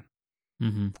way.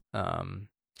 Mm-hmm.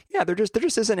 Yeah, there just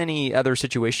isn't any other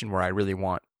situation where I really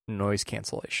want noise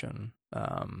cancellation.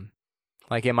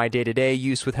 Like in my day-to-day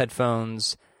use with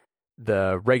headphones,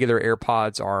 the regular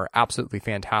AirPods are absolutely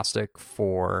fantastic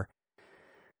for,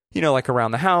 like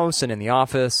around the house and in the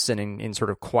office and in sort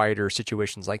of quieter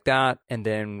situations like that. And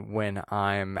then when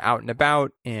I'm out and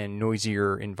about in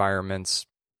noisier environments,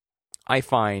 I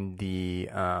find the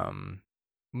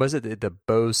the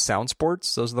Bose Sound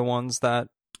Sports. Those are the ones that,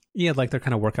 like they're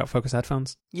kind of workout focused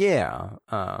headphones. Yeah,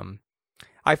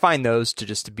 I find those to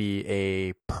just be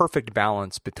a perfect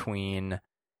balance between,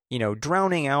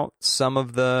 drowning out some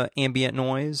of the ambient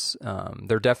noise.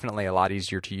 They're definitely a lot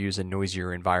easier to use in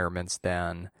noisier environments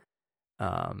than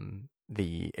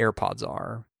the AirPods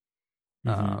are.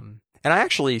 Mm-hmm. And I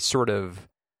actually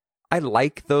I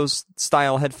like those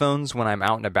style headphones when I'm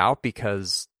out and about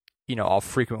because, I'll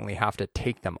frequently have to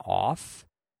take them off.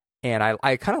 And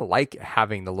I kind of like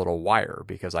having the little wire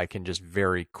because I can just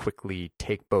very quickly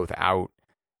take both out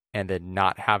and then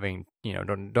not having,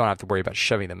 don't have to worry about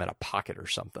shoving them in a pocket or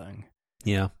something.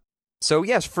 Yeah. So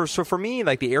yes, for me,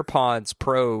 like the AirPods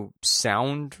Pro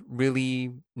sound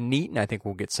really neat, and I think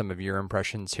we'll get some of your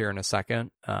impressions here in a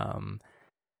second.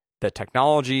 The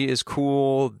technology is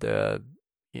cool.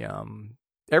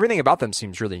 Everything about them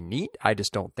seems really neat. I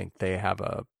just don't think they have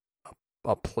a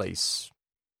place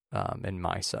in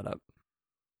my setup.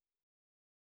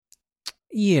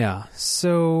 Yeah.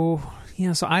 So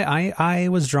I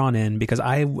was drawn in because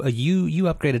you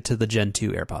upgraded to the Gen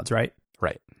 2 AirPods, right?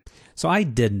 Right. So I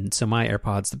didn't. So my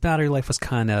AirPods, the battery life was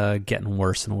kind of getting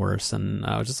worse and worse, and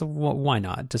I was just why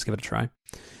not? Just give it a try.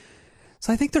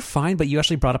 So I think they're fine, but you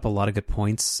actually brought up a lot of good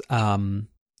points. I'm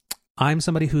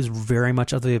somebody who's very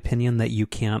much of the opinion that you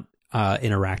can't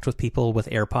interact with people with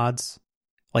AirPods.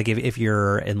 Like if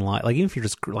you're in line, like even if you're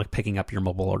just like picking up your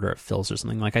mobile order at Phil's or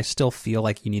something, like I still feel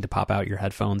like you need to pop out your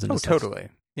headphones. And totally.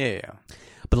 Yeah.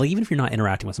 But like even if you're not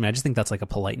interacting with somebody, I just think that's like a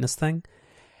politeness thing.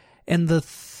 And the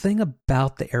thing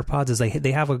about the AirPods is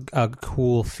they have a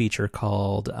cool feature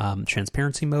called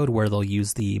transparency mode, where they'll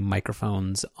use the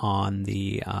microphones on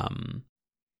the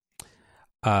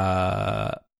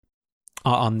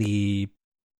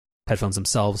headphones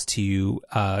themselves to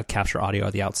capture audio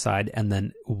on the outside, and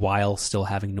then while still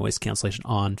having noise cancellation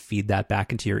on, feed that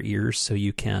back into your ears, so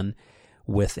you can,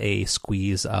 with a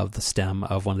squeeze of the stem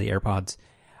of one of the AirPods,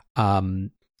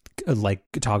 like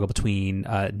toggle between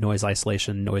noise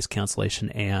isolation, noise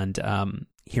cancellation, and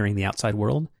hearing the outside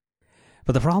world.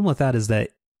 But the problem with that is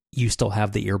that you still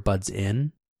have the earbuds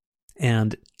in,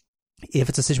 and if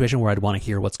it's a situation where I'd want to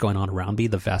hear what's going on around me,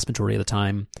 the vast majority of the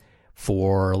time,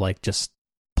 for like just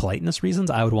politeness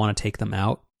reasons, I would want to take them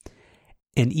out.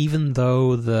 And even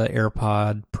though the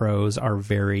AirPod Pros are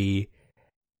very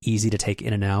easy to take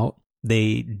in and out,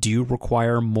 they do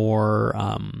require more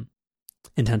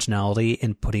intentionality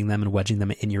in putting them and wedging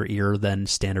them in your ear than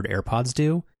standard AirPods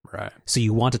do. Right. So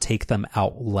you want to take them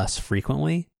out less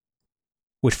frequently,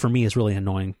 which for me is really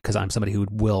annoying because I'm somebody who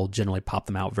will generally pop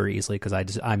them out very easily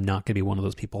because I'm not going to be one of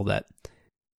those people that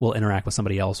will interact with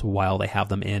somebody else while they have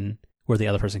them in, where the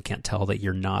other person can't tell that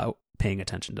you're not paying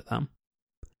attention to them.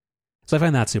 So I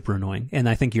find that super annoying. And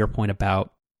I think your point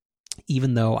about,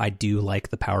 even though I do like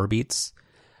the Power Beats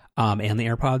and the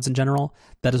AirPods in general,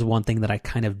 that is one thing that I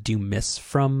kind of do miss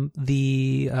from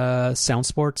the Sound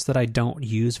Sports that I don't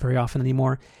use very often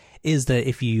anymore, is that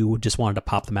if you just wanted to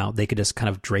pop them out, they could just kind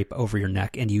of drape over your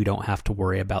neck and you don't have to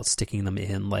worry about sticking them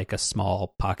in like a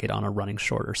small pocket on a running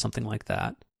short or something like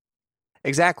that.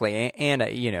 Exactly. And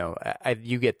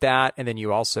you get that, and then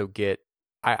you also get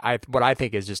what I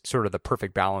think is just sort of the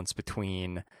perfect balance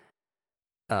between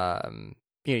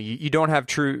you don't have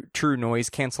true noise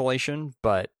cancellation,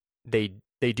 but they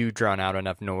do drown out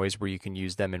enough noise where you can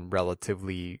use them in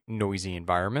relatively noisy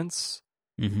environments.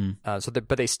 Mm-hmm.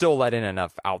 But they still let in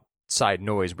enough outside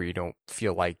noise where you don't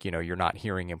feel like you're not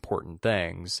hearing important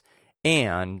things,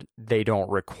 and they don't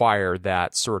require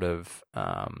that sort of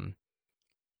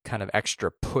kind of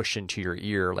extra push into your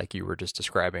ear like you were just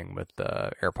describing with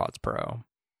the AirPods Pro.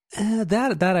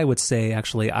 That I would say,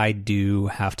 actually, I do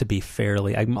have to be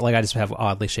fairly... I just have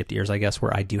oddly shaped ears, I guess,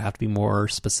 where I do have to be more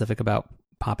specific about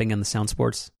popping in the sound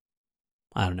sports.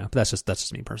 I don't know, but that's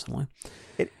just me personally.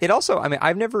 It also, I mean,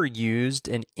 I've never used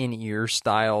an in-ear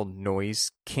style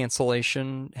noise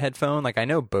cancellation headphone. Like, I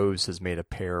know Bose has made a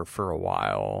pair for a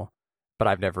while, but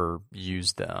I've never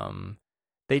used them.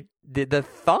 The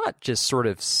thought just sort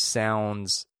of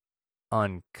sounds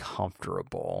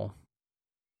uncomfortable.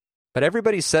 But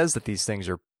everybody says that these things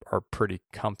are pretty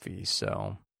comfy,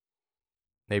 so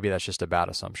maybe that's just a bad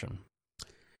assumption.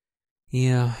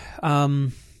 Yeah.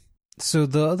 So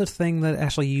the other thing that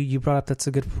actually you brought up that's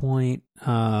a good point.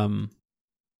 Actually,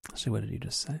 what did you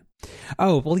just say?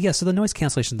 Oh, well, yeah, so the noise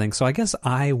cancellation thing. So I guess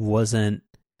I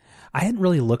hadn't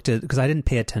really looked at, because I didn't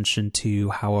pay attention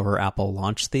to however Apple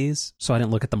launched these, so I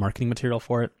didn't look at the marketing material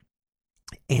for it.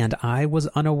 And I was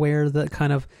unaware that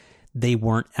kind of they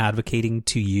weren't advocating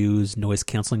to use noise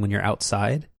canceling when you're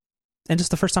outside. And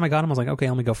just the first time I got them, I was like, okay,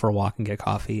 let me go for a walk and get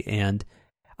coffee. And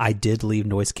I did leave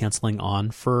noise canceling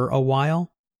on for a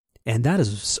while. And that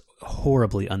is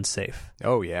horribly unsafe.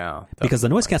 Oh, yeah. Because the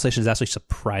noise cancellation is actually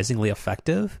surprisingly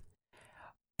effective.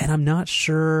 And I'm not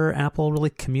sure Apple really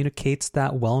communicates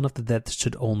that well enough that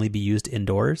should only be used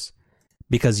indoors.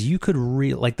 Because you could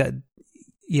like that.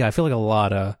 Yeah, I feel like a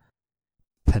lot of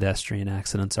pedestrian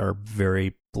accidents are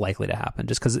very likely to happen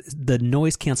just because the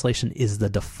noise cancellation is the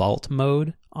default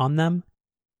mode on them.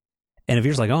 And if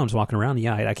you're just like, oh, I'm just walking around,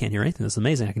 yeah, I can't hear anything. This is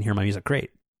amazing. I can hear my music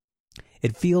great.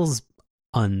 It feels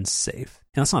unsafe.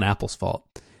 And that's not Apple's fault.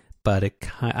 But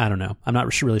I don't know. I'm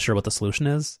not really sure what the solution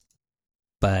is.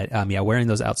 But yeah, wearing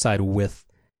those outside with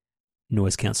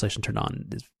noise cancellation turned on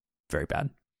is very bad.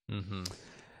 Mm-hmm.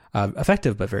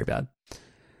 Effective, but very bad.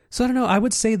 So I don't know. I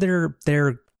would say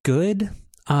they're good.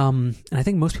 And I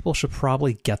think most people should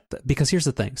probably get that, because here's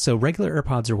the thing. So regular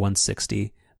AirPods are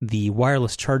 $160. The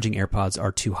wireless charging AirPods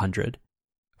are $200.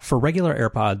 For regular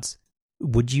AirPods,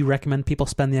 would you recommend people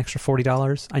spend the extra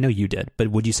 $40? I know you did, but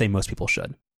would you say most people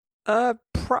should? I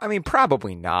mean,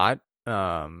 probably not.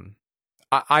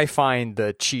 I find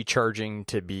the Qi charging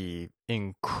to be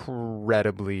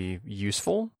incredibly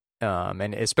useful.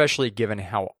 And especially given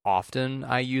how often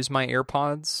I use my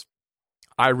AirPods,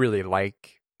 I really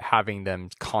like having them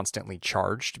constantly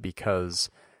charged,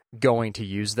 because going to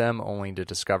use them only to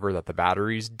discover that the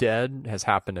battery's dead has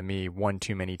happened to me one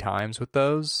too many times with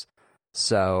those.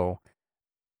 So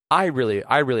I really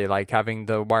like having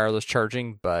the wireless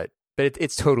charging, but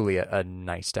it's totally a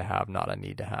nice to have, not a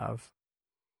need to have.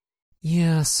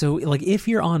 Yeah, so like if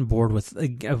you're on board with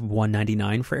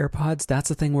 $199 for AirPods, that's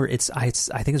the thing where I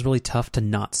think it's really tough to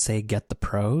not say get the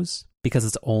Pros, because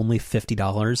it's only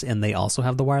 $50 and they also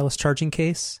have the wireless charging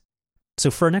case.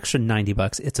 So for an extra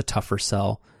 $90, it's a tougher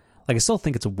sell. Like, I still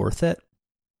think it's worth it,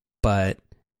 but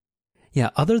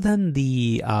yeah, other than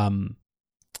the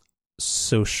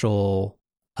social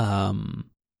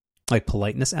like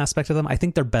politeness aspect of them, I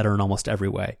think they're better in almost every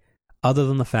way. Other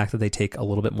than the fact that they take a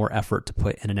little bit more effort to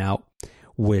put in and out,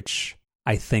 which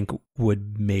I think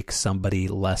would make somebody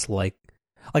less like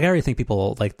I already think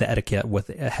people like the etiquette with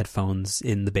headphones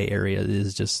in the Bay Area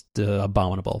is just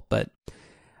abominable. But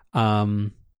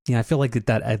yeah, I feel like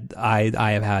that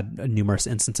I have had numerous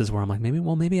instances where I'm like,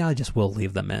 maybe I just will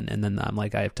leave them in, and then I'm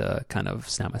like, I have to kind of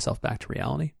snap myself back to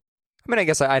reality. I mean, I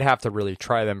guess I'd have to really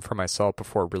try them for myself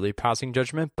before really passing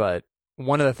judgment, but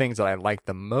one of the things that I like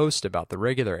the most about the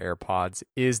regular AirPods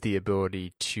is the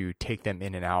ability to take them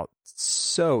in and out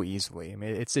so easily. I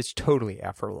mean, it's totally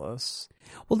effortless.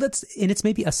 Well, it's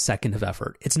maybe a second of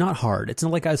effort. It's not hard. It's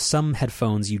not like some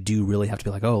headphones you do really have to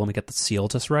be like, oh, let me get the seal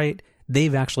just right.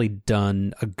 They've actually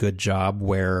done a good job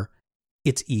where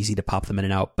it's easy to pop them in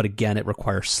and out, but again, it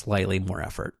requires slightly more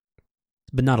effort,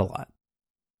 but not a lot.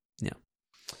 Yeah.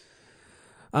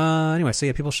 Anyway, so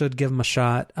yeah, people should give them a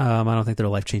shot. I don't think they're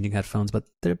life-changing headphones, but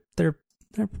they're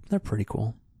pretty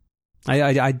cool.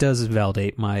 I does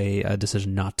validate my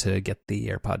decision not to get the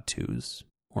AirPod 2s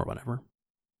or whatever.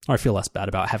 or I feel less bad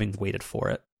about having waited for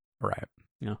it. Right.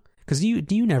 You know, because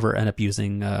you never end up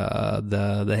using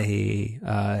the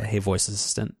Hey Voice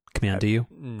Assistant command, do you?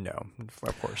 No,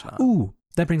 of course not. Ooh,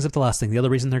 that brings up the last thing. The other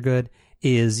reason they're good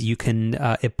is you can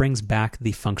it brings back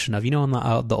the function of, on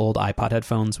the old iPod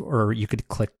headphones, or you could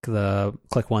click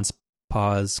once,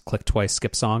 pause, click twice,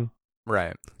 skip song.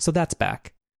 Right. So that's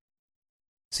back.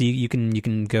 So you can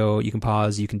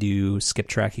pause, you can do skip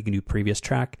track, you can do previous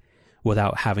track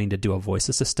without having to do a voice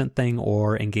assistant thing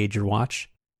or engage your watch.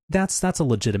 That's a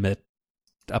legitimate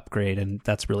upgrade, and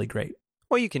that's really great.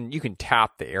 Well, you can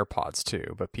tap the AirPods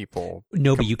too, but people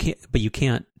but you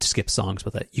can't skip songs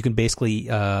with it. You can basically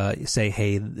say,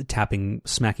 hey,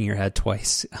 smacking your head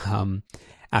twice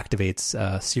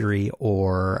activates Siri,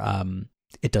 or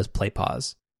it does play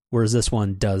pause. Whereas this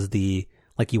one does you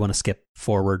want to skip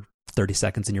forward 30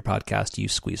 seconds in your podcast, you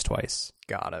squeeze twice.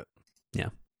 Got it. Yeah.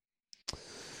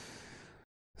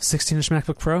 16-inch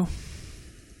MacBook Pro.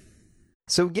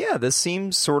 So yeah, this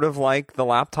seems sort of like the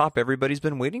laptop everybody's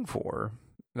been waiting for.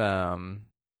 I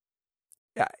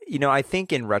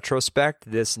think in retrospect,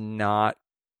 this not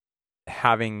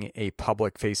having a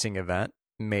public-facing event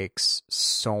makes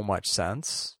so much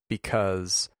sense,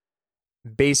 because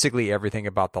basically everything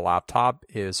about the laptop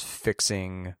is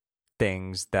fixing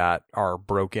things that are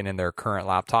broken in their current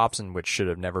laptops and which should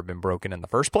have never been broken in the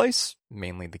first place,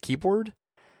 mainly the keyboard.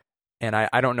 And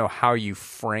I don't know how you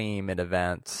frame an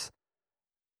event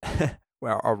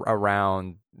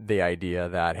around the idea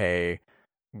that, hey,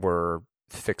 we're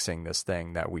fixing this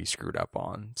thing that we screwed up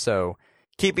on. So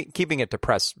keeping it to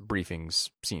press briefings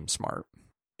seems smart.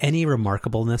 Any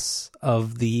remarkableness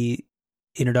of the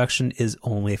introduction is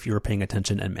only if you were paying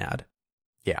attention and mad.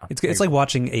 Yeah, it's like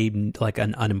watching an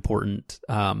unimportant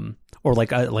or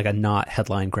like a not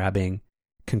headline grabbing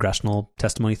congressional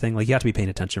testimony thing. Like, you have to be paying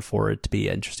attention for it to be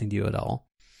interesting to you at all.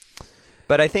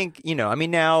 But I think,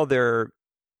 now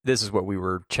this is what we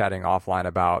were chatting offline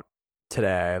about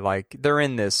today. Like, they're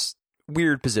in this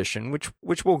weird position,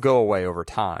 which will go away over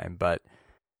time, but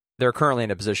they're currently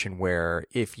in a position where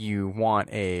if you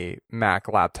want a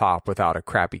Mac laptop without a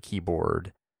crappy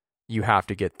keyboard, you have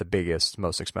to get the biggest,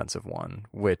 most expensive one,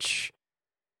 which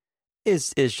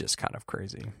is just kind of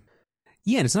crazy.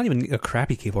 Yeah, and it's not even a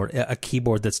crappy keyboard, a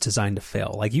keyboard that's designed to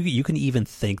fail. Like, you can even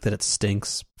think that it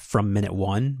stinks from minute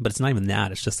one, but it's not even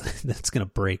that. It's just that it's going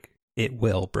to break. It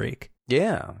will break.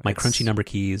 Yeah. My crunchy number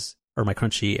keys, or my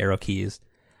crunchy arrow keys,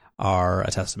 are a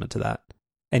testament to that.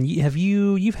 And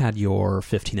you've had your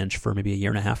 15-inch for maybe a year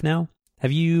and a half now.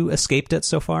 Have you escaped it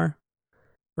so far?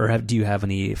 Or do you have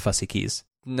any fussy keys?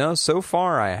 No, so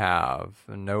far I have.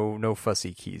 No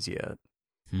fussy keys yet.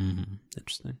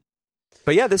 Interesting.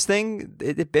 But yeah, this thing,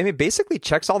 it basically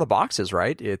checks all the boxes,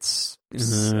 right? It's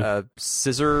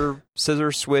scissor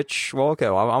switch. Well, okay,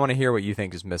 I want to hear what you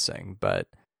think is missing, but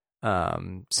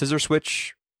scissor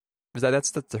switch,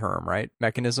 that's the term, right?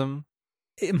 Mechanism.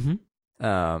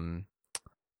 Mm-hmm.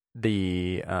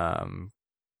 The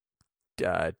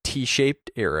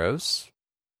T-shaped arrows.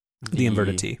 The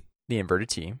inverted T. The inverted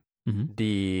T. Mm-hmm.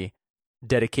 The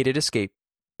dedicated escape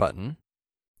button.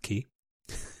 Key,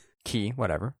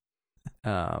 whatever.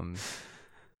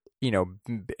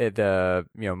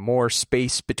 More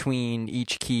space between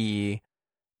each key.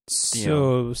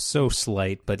 So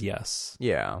slight, but yes.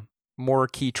 Yeah. More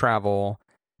key travel.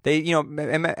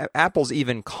 Apple's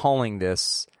even calling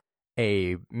this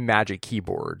a Magic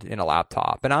Keyboard in a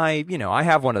laptop. And I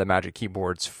have one of the Magic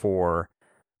Keyboards for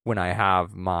when I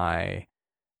have my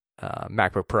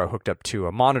MacBook Pro hooked up to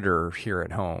a monitor here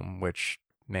at home, which,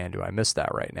 man, do I miss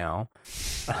that right now.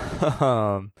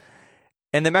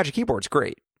 And the Magic Keyboard's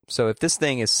great. So if this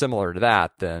thing is similar to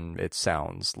that, then it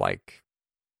sounds like,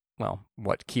 well,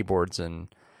 what keyboards and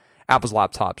Apple's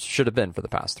laptops should have been for the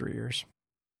past 3 years.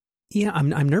 Yeah,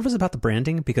 I'm nervous about the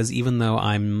branding, because even though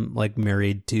I'm like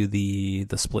married to the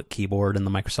split keyboard and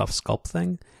the Microsoft Sculpt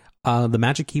thing, the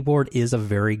Magic Keyboard is a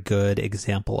very good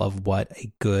example of what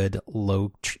a good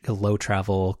low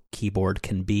travel keyboard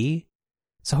can be.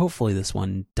 So hopefully this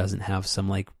one doesn't have some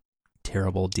like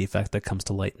terrible defect that comes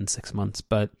to light in 6 months.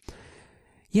 But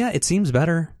yeah, it seems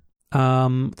better.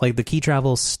 Like, the key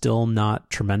travel is still not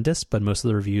tremendous, but most of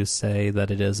the reviews say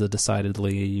that it is a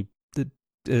decidedly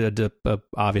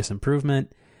obvious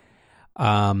improvement.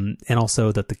 And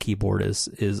also that the keyboard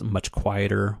is much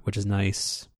quieter, which is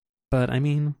nice. But I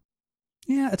mean,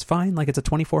 yeah, it's fine. Like, it's a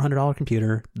 $2,400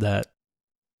 computer that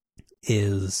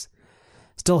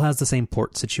still has the same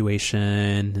port situation,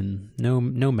 and no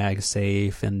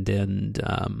MagSafe, and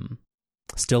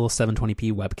still a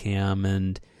 720p webcam,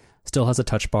 and still has a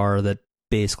touch bar that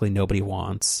basically nobody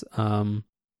wants. So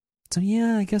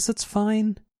yeah, I guess it's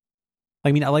fine.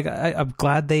 I mean, I'm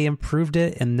glad they improved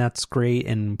it, and that's great,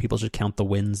 and people should count the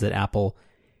wins that Apple...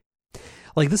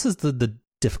 Like, this is the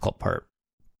difficult part,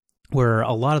 where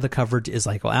a lot of the coverage is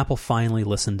like, well, Apple finally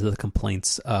listened to the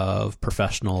complaints of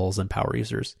professionals and power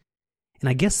users. And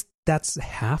I guess that's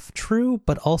half true,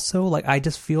 but also, like, I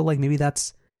just feel like maybe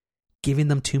that's giving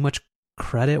them too much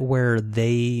credit, where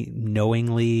they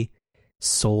knowingly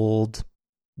sold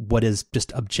what is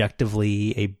just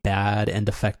objectively a bad and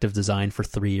defective design for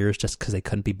 3 years just because they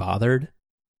couldn't be bothered.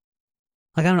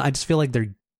 Like, I don't know, I just feel like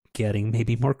they're getting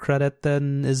maybe more credit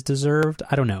than is deserved.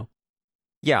 I don't know.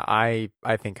 Yeah, I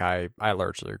think I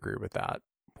largely agree with that,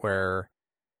 where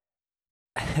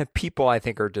people, I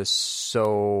think, are just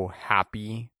so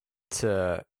happy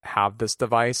to have this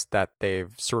device that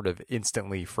they've sort of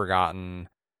instantly forgotten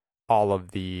all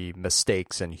of the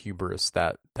mistakes and hubris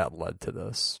that led to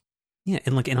this. Yeah,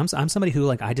 and I'm somebody who,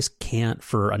 like, I just can't,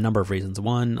 for a number of reasons.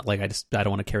 One, like, I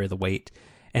don't want to carry the weight,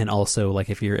 and also, like,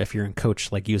 if you're in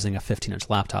coach, like, using a 15-inch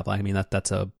laptop, I mean,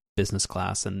 that's a business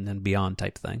class and beyond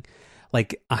type thing.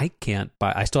 Like, I can't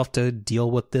buy. I still have to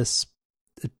deal with this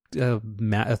a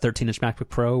 13-inch MacBook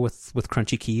Pro with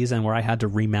crunchy keys, and where I had to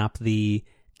remap the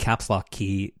caps lock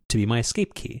key to be my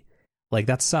escape key. Like,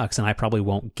 that sucks, and I probably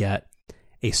won't get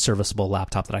a serviceable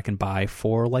laptop that I can buy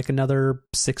for like another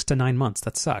 6 to 9 months.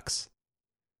 That sucks.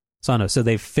 So I don't know. So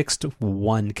they've fixed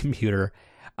one computer,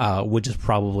 which is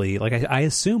probably, like, I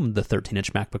assume the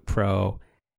 13-inch MacBook Pro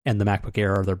and the MacBook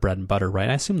Air are their bread and butter, right?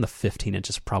 I assume the 15-inch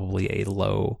is probably a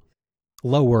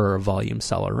lower volume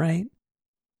seller, right?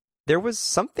 There was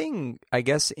something, I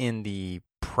guess, in the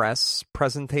press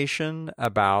presentation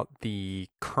about the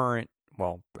current,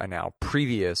 well, now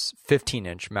previous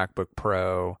 15-inch MacBook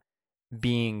Pro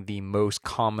being the most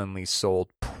commonly sold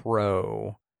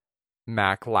Pro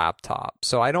Mac laptop.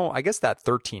 So I guess that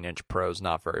 13-inch Pro is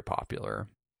not very popular.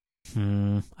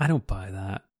 I don't buy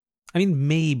that. I mean,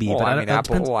 maybe, well, but I mean,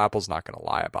 Apple's not going to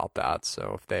lie about that.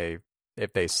 So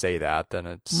if they say that, then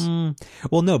it's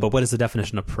well, no. But what is the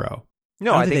definition of Pro?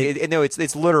 No, I think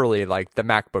it's literally like the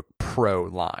MacBook Pro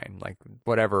line, like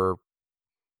whatever.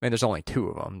 I mean, there's only two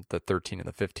of them, the 13 and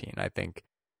the 15. I think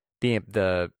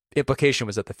the implication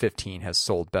was that the 15 has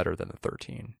sold better than the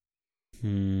 13.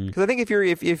 Because I think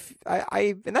if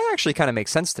and that actually kind of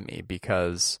makes sense to me,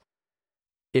 because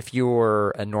if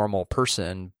you're a normal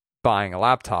person buying a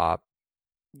laptop,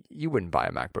 you wouldn't buy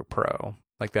a MacBook Pro.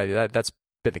 Like that's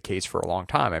been the case for a long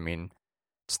time. I mean,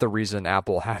 it's the reason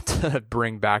Apple had to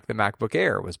bring back the MacBook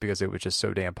Air, was because it was just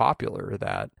so damn popular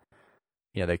that,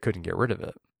 you know, they couldn't get rid of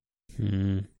it.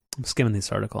 I'm skimming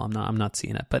this article. I'm not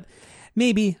seeing it, but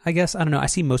maybe, I guess, I don't know. I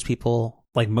see most people,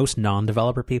 like most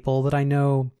non-developer people that I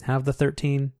know, have the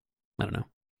 13. I don't know.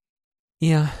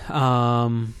 Yeah.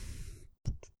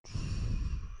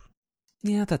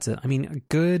 Yeah, that's it. I mean,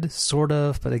 good, sort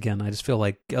of, but again, I just feel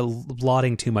like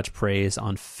lauding too much praise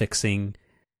on fixing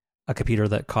a computer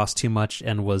that cost too much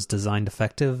and was designed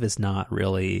defective is not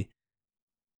really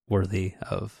worthy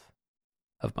of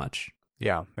much.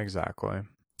 Yeah, exactly.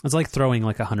 It's like throwing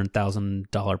like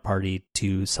 $100,000 party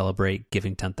to celebrate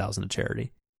giving $10,000 to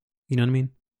charity. You know what I mean?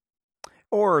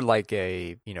 Or like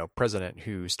a, you know, president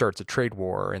who starts a trade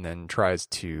war and then tries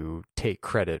to take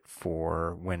credit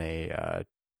for when a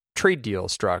trade deal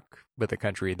struck with a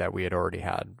country that we had already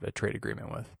had a trade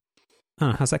agreement with.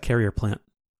 How's that Carrier plant?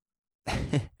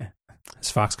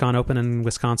 Is Foxconn open in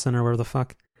Wisconsin or wherever the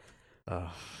fuck? I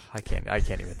can't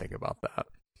even think about that.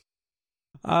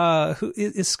 Who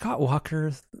is Scott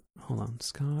Walker? Hold on,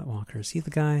 Scott Walker. Is he the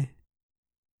guy?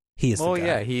 He is. Oh the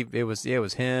guy. Yeah, it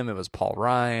was him. It was Paul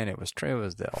Ryan. It was all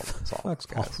those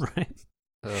guys. Paul Ryan.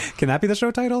 Can that be the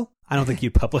show title? I don't think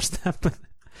you published that, but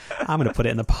I'm going to put it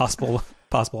in the possible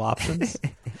options.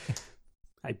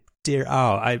 I dare.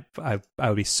 Oh, I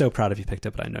would be so proud if you picked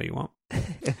it, but I know you won't.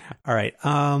 All right.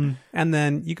 And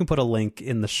then you can put a link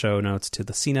in the show notes to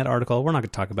the CNET article. We're not going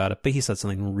to talk about it, but he said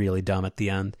something really dumb at the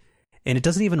end. And it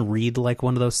doesn't even read like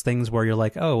one of those things where you're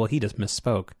like, oh, well, he just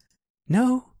misspoke.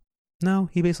 No,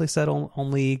 he basically said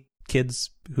only kids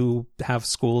who have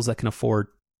schools that can afford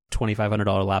 $2,500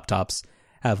 laptops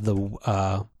have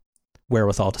the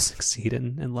wherewithal to succeed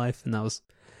in life. And that was,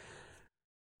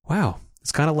 wow.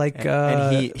 It's kind of like...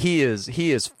 and he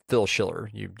is Phil Schiller.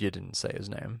 You didn't say his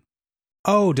name.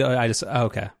 Oh,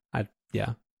 okay.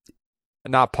 Yeah.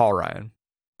 Not Paul Ryan.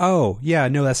 Oh, yeah.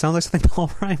 No, that sounds like something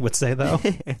Paul Ryan would say, though.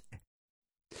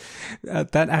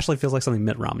 That actually feels like something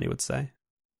Mitt Romney would say.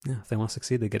 Yeah, if they want to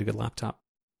succeed, they get a good laptop.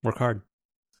 Work hard.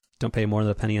 Don't pay more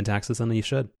than a penny in taxes than you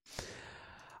should.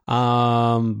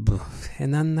 And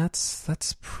then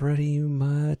that's pretty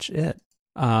much it.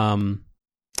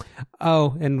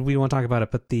 Oh, and we won't talk about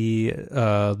it, but the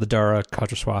Dara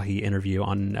Khosrowshahi interview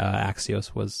on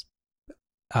Axios was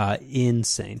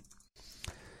insane.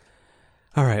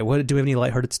 All right, what do we have any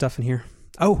lighthearted stuff in here?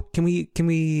 Oh, can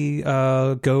we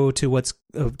go to what's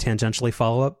tangentially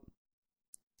follow up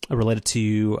related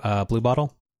to Blue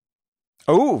Bottle?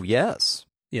 Oh, yes.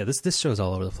 Yeah, this show's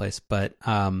all over the place, but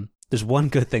there's one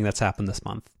good thing that's happened this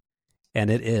month, and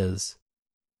it is,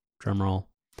 drumroll,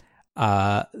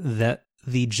 that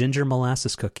the ginger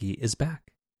molasses cookie is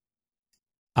back.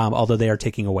 Although they are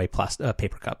taking away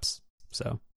paper cups,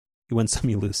 so you win some,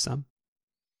 you lose some.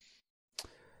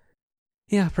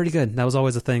 Yeah, pretty good. That was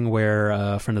always a thing where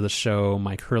a friend of the show,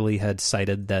 Mike Hurley, had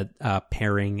cited that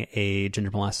pairing a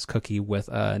ginger molasses cookie with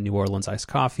New Orleans iced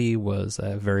coffee was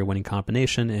a very winning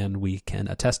combination, and we can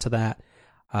attest to that.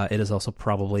 It is also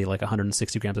probably like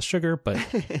 160 grams of sugar, but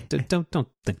don't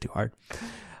think too hard.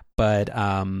 But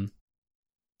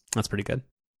that's pretty good.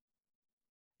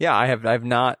 Yeah, I've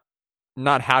not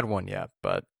had one yet,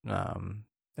 but I'm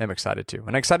excited to,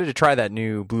 and excited to try that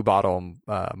new Blue Bottle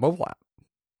mobile app.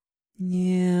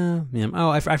 Yeah. Oh,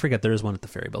 I forget there is one at the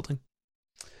Ferry Building.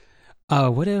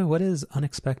 What is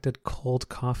Unexpected Cold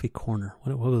Coffee Corner?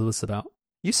 What was this about?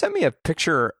 You sent me a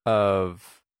picture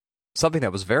of something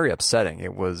that was very upsetting.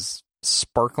 It was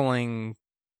sparkling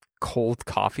cold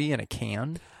coffee in a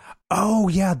can. Oh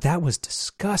yeah, that was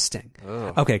disgusting.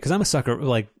 Ugh. Okay, because I'm a sucker.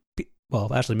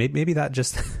 Well, actually, maybe that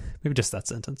just maybe just that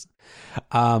sentence.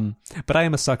 But I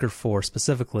am a sucker for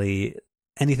specifically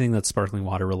anything that's sparkling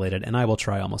water related, and I will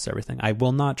try almost everything. I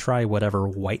will not try whatever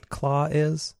White Claw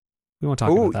is. We won't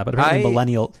talk about that, but apparently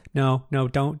millennial. No,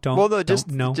 don't. Well, no, just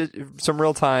some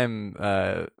real time.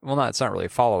 It's not really a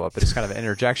follow up, but it's kind of an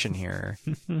interjection here.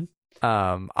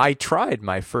 I tried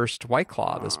my first White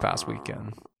Claw this past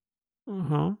weekend.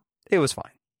 It was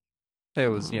fine. It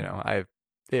was,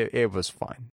 it was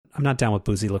fine. I'm not down with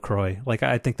boozy LaCroix. Like,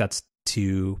 I think that's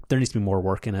there needs to be more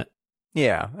work in it.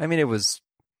 Yeah, I mean, it was.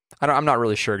 I'm not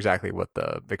really sure exactly what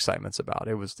the excitement's about.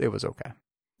 It was okay.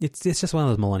 It's just one of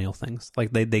those millennial things.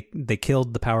 Like they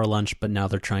killed the power lunch, but now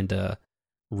they're trying to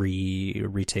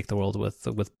retake the world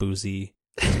with boozy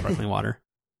sparkling water.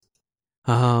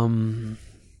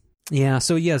 Yeah.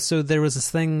 So there was this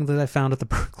thing that I found at the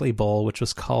Berkeley Bowl, which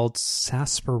was called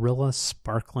Sarsaparilla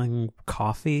Sparkling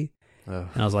Coffee. Ugh.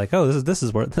 And I was like, oh, this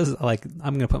is like,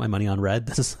 I'm gonna put my money on red.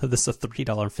 This is a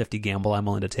 $3.50 gamble I'm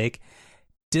willing to take.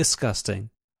 Disgusting.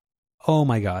 Oh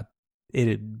my God.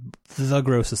 The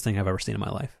grossest thing I've ever seen in my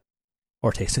life.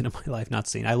 Or tasted in my life. Not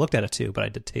seen. I looked at it too, but I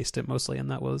did taste it mostly, and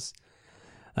that was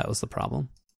the problem.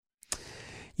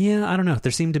 Yeah, I don't know.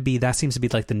 That seems to be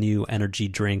like the new energy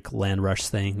drink land rush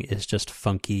thing, is just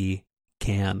funky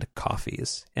canned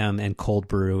coffees. And cold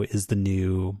brew is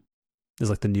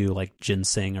like the new like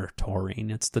ginseng or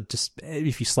taurine. It's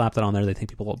if you slap that on there, they think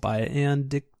people will buy it,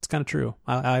 and it's kind of true.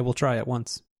 I will try it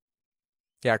once.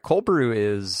 Yeah, cold brew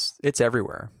it's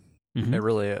everywhere. Mm-hmm. It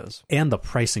really is. And the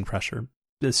pricing pressure.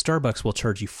 The Starbucks will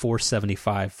charge you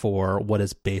 $4.75 for what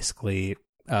is basically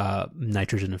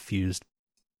nitrogen infused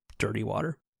dirty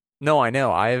water. No, I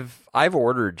know. I've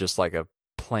ordered just like a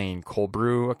plain cold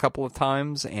brew a couple of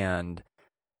times and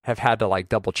have had to like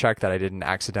double check that I didn't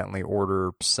accidentally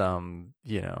order some,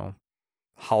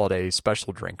 holiday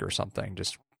special drink or something,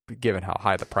 just given how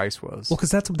high the price was. Well, because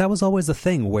that was always the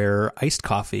thing where iced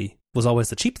coffee was always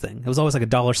the cheap thing. It was always like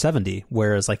 $1.70,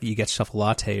 whereas like you get yourself a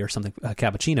latte or something, a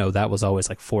cappuccino, that was always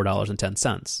like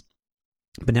 $4.10.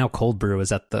 But now cold brew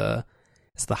is it's the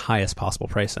highest possible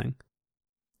pricing.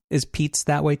 Is Pete's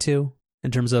that way too,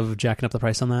 in terms of jacking up the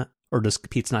price on that? Or does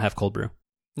Pete's not have cold brew?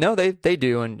 No, they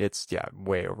do, and it's,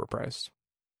 way overpriced.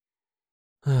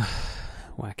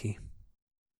 Wacky.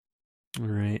 All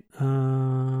right.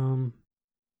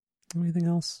 Anything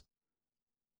else?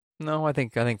 No, I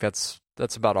think that's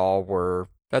about all we're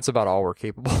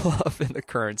capable of in the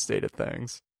current state of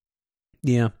things.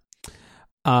 Yeah.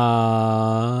 There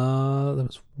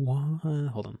was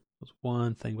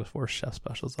one thing before Chef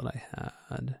Specials that I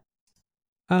had.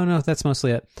 Oh no, that's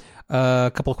mostly it.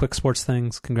 A couple of quick sports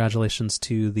things. Congratulations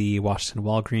to the Washington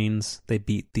Walgreens. They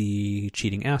beat the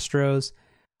cheating Astros.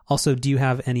 Also, do you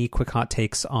have any quick hot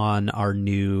takes on our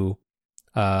new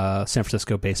San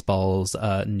Francisco Baseball's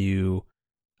new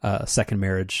second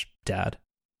marriage dad?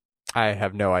 I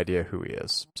have no idea who he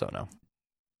is, so no.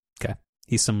 Okay.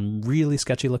 He's some really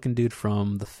sketchy looking dude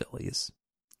from the Phillies.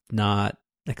 Not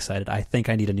excited. I think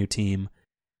I need a new team.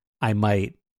 I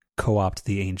might co-opt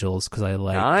the Angels because I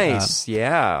like... Nice,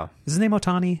 yeah. Is his name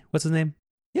Ohtani? What's his name?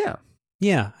 Yeah.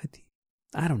 Yeah.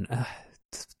 I don't know.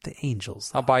 The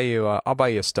Angels. I'll buy you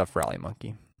a stuffed rally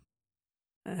monkey.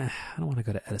 I don't want to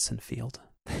go to Edison Field.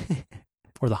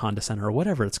 or the Honda Center or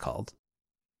whatever it's called.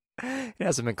 It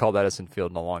hasn't been called Edison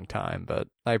Field in a long time, but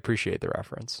I appreciate the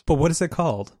reference. But what is it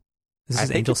called? Is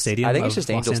this Angel Stadium? I think it's just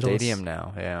Angel Stadium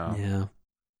now. Yeah. Yeah.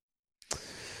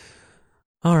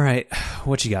 All right,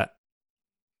 what you got?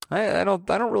 I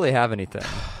don't really have anything.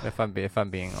 if I'm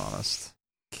being honest.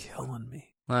 Killing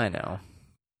me. I know.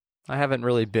 I haven't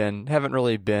really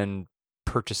been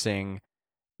purchasing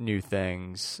new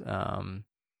things.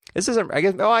 This isn't.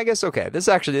 I guess okay. This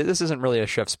isn't really a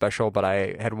chef special, but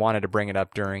I had wanted to bring it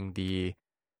up during the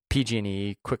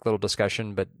PG&E quick little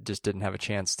discussion, but just didn't have a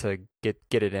chance to get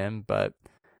it in. But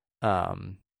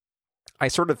I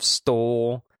sort of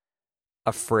stole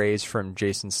a phrase from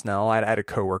Jason Snell. I had a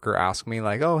coworker ask me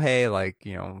like, "Oh, hey, like,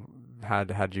 you know,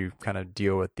 how'd you kind of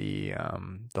deal with the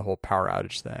whole power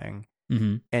outage thing?"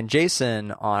 Mm-hmm. And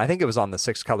Jason, I think it was on the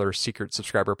Six Color Secret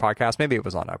Subscriber podcast, maybe it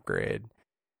was on Upgrade,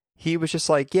 he was just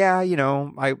like, yeah, you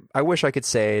know, I wish I could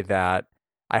say that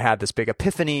I had this big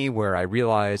epiphany where I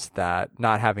realized that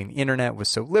not having the internet was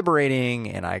so liberating,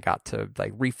 and I got to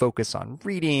like refocus on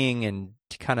reading and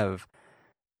kind of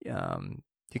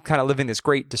living this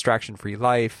great distraction-free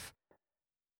life.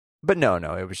 But no,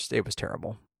 it was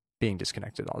terrible. Being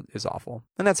disconnected is awful.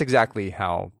 And that's exactly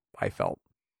how I felt.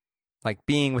 Like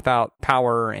being without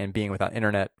power and being without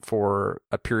internet for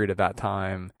a period of that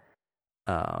time,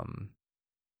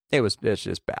 it's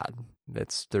just bad.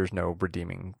 There's no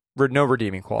redeeming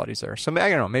qualities there. So I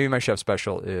don't know, maybe my chef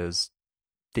special is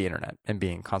the internet and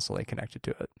being constantly connected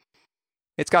to it.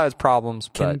 It's got its problems,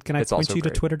 but can I it's point also you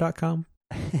great. to twitter.com?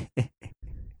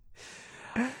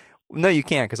 No, you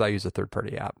can't, because I use a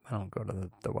third-party app. I don't go to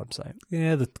the website.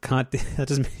 Yeah, that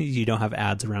doesn't mean you don't have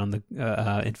ads around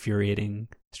the infuriating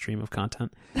stream of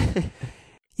content.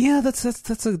 Yeah, that's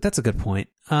a good point.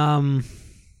 Yeah,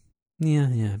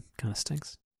 kind of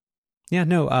stinks. Yeah,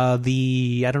 no, I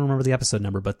don't remember the episode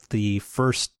number, but the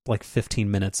first like 15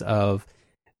 minutes of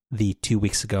the 2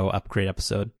 weeks ago Upgrade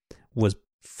episode was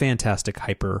fantastic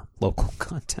hyper local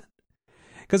content.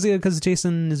 Because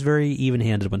Jason is very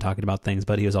even-handed when talking about things,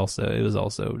 but it was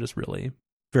also just really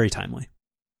very timely.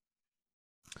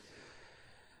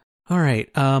 All right,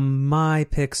 my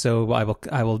pick. So I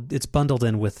will. It's bundled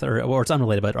in with, or it's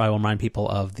unrelated, but I will remind people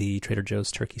of the Trader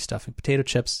Joe's turkey stuffing potato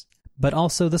chips. But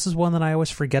also, this is one that I always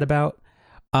forget about.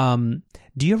 Do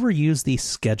you ever use the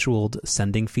scheduled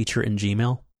sending feature in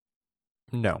Gmail?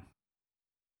 No.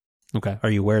 Okay. Are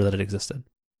you aware that it existed?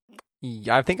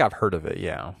 Yeah, I think I've heard of it.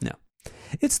 Yeah. No.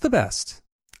 It's the best.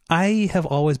 I have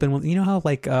always been one. You know how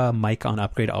like Mike on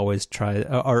Upgrade always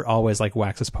always like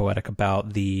waxes poetic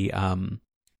about the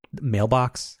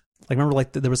mailbox. Like remember,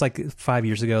 like there was like 5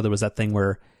 years ago there was that thing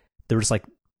where there was like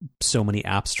so many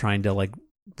apps trying to like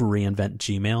reinvent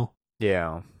Gmail.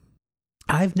 Yeah.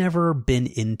 I've never been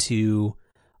into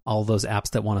all those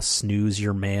apps that want to snooze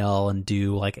your mail and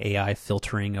do like AI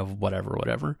filtering of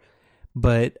whatever.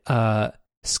 But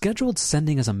scheduled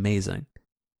sending is amazing.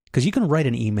 Because you can write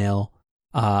an email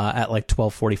at like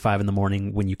 12:45 in the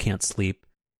morning when you can't sleep,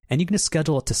 and you can just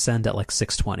schedule it to send at like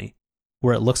 6:20,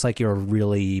 where it looks like you're a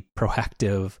really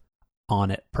proactive, on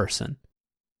it person.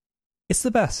 It's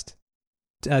the best,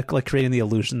 like creating the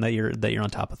illusion that you're on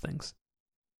top of things.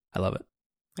 I love it.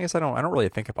 I guess I don't really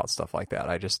think about stuff like that.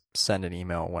 I just send an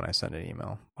email when I send an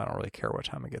email. I don't really care what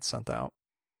time it gets sent out.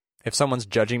 If someone's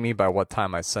judging me by what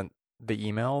time I sent the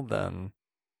email, then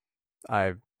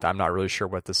I'm not really sure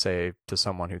what to say to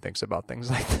someone who thinks about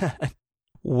things like that.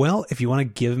 Well, if you want to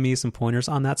give me some pointers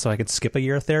on that so I could skip a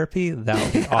year of therapy, that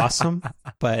would be awesome.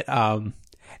 But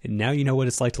now you know what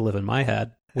it's like to live in my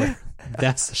head, where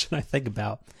that's the shit I think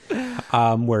about,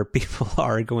 where people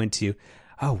are going to,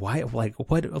 why, like,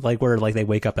 what, like, where, like, they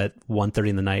wake up at 1:30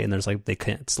 in the night and there's, like, they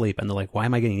can't sleep, and they're like, why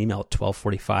am I getting an email at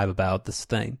 12:45 about this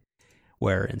thing?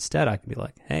 Where instead I can be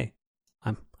like, hey,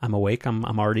 I'm awake.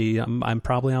 I'm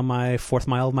probably on my 4th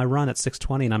mile of my run at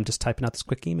 6:20, and I'm just typing out this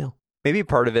quick email. Maybe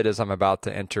part of it is I'm about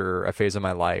to enter a phase of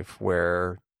my life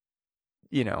where,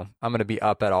 you know, I'm going to be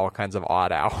up at all kinds of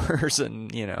odd hours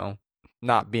and, you know,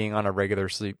 not being on a regular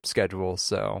sleep schedule.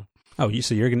 So so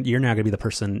you're now going to be the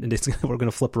person, and we're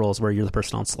going to flip roles where you're the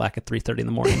person on Slack at 3:30 in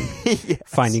the morning, yes.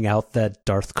 Finding out that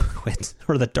Darth quit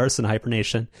or that Darth's in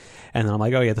hibernation, and then I'm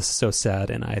like, oh yeah, this is so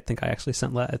sad, and I think I actually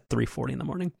sent that at 3:40 in the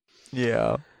morning.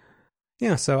 Yeah.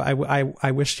 Yeah, so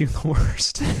I wish you the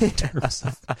worst in terms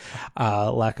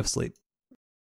of lack of sleep.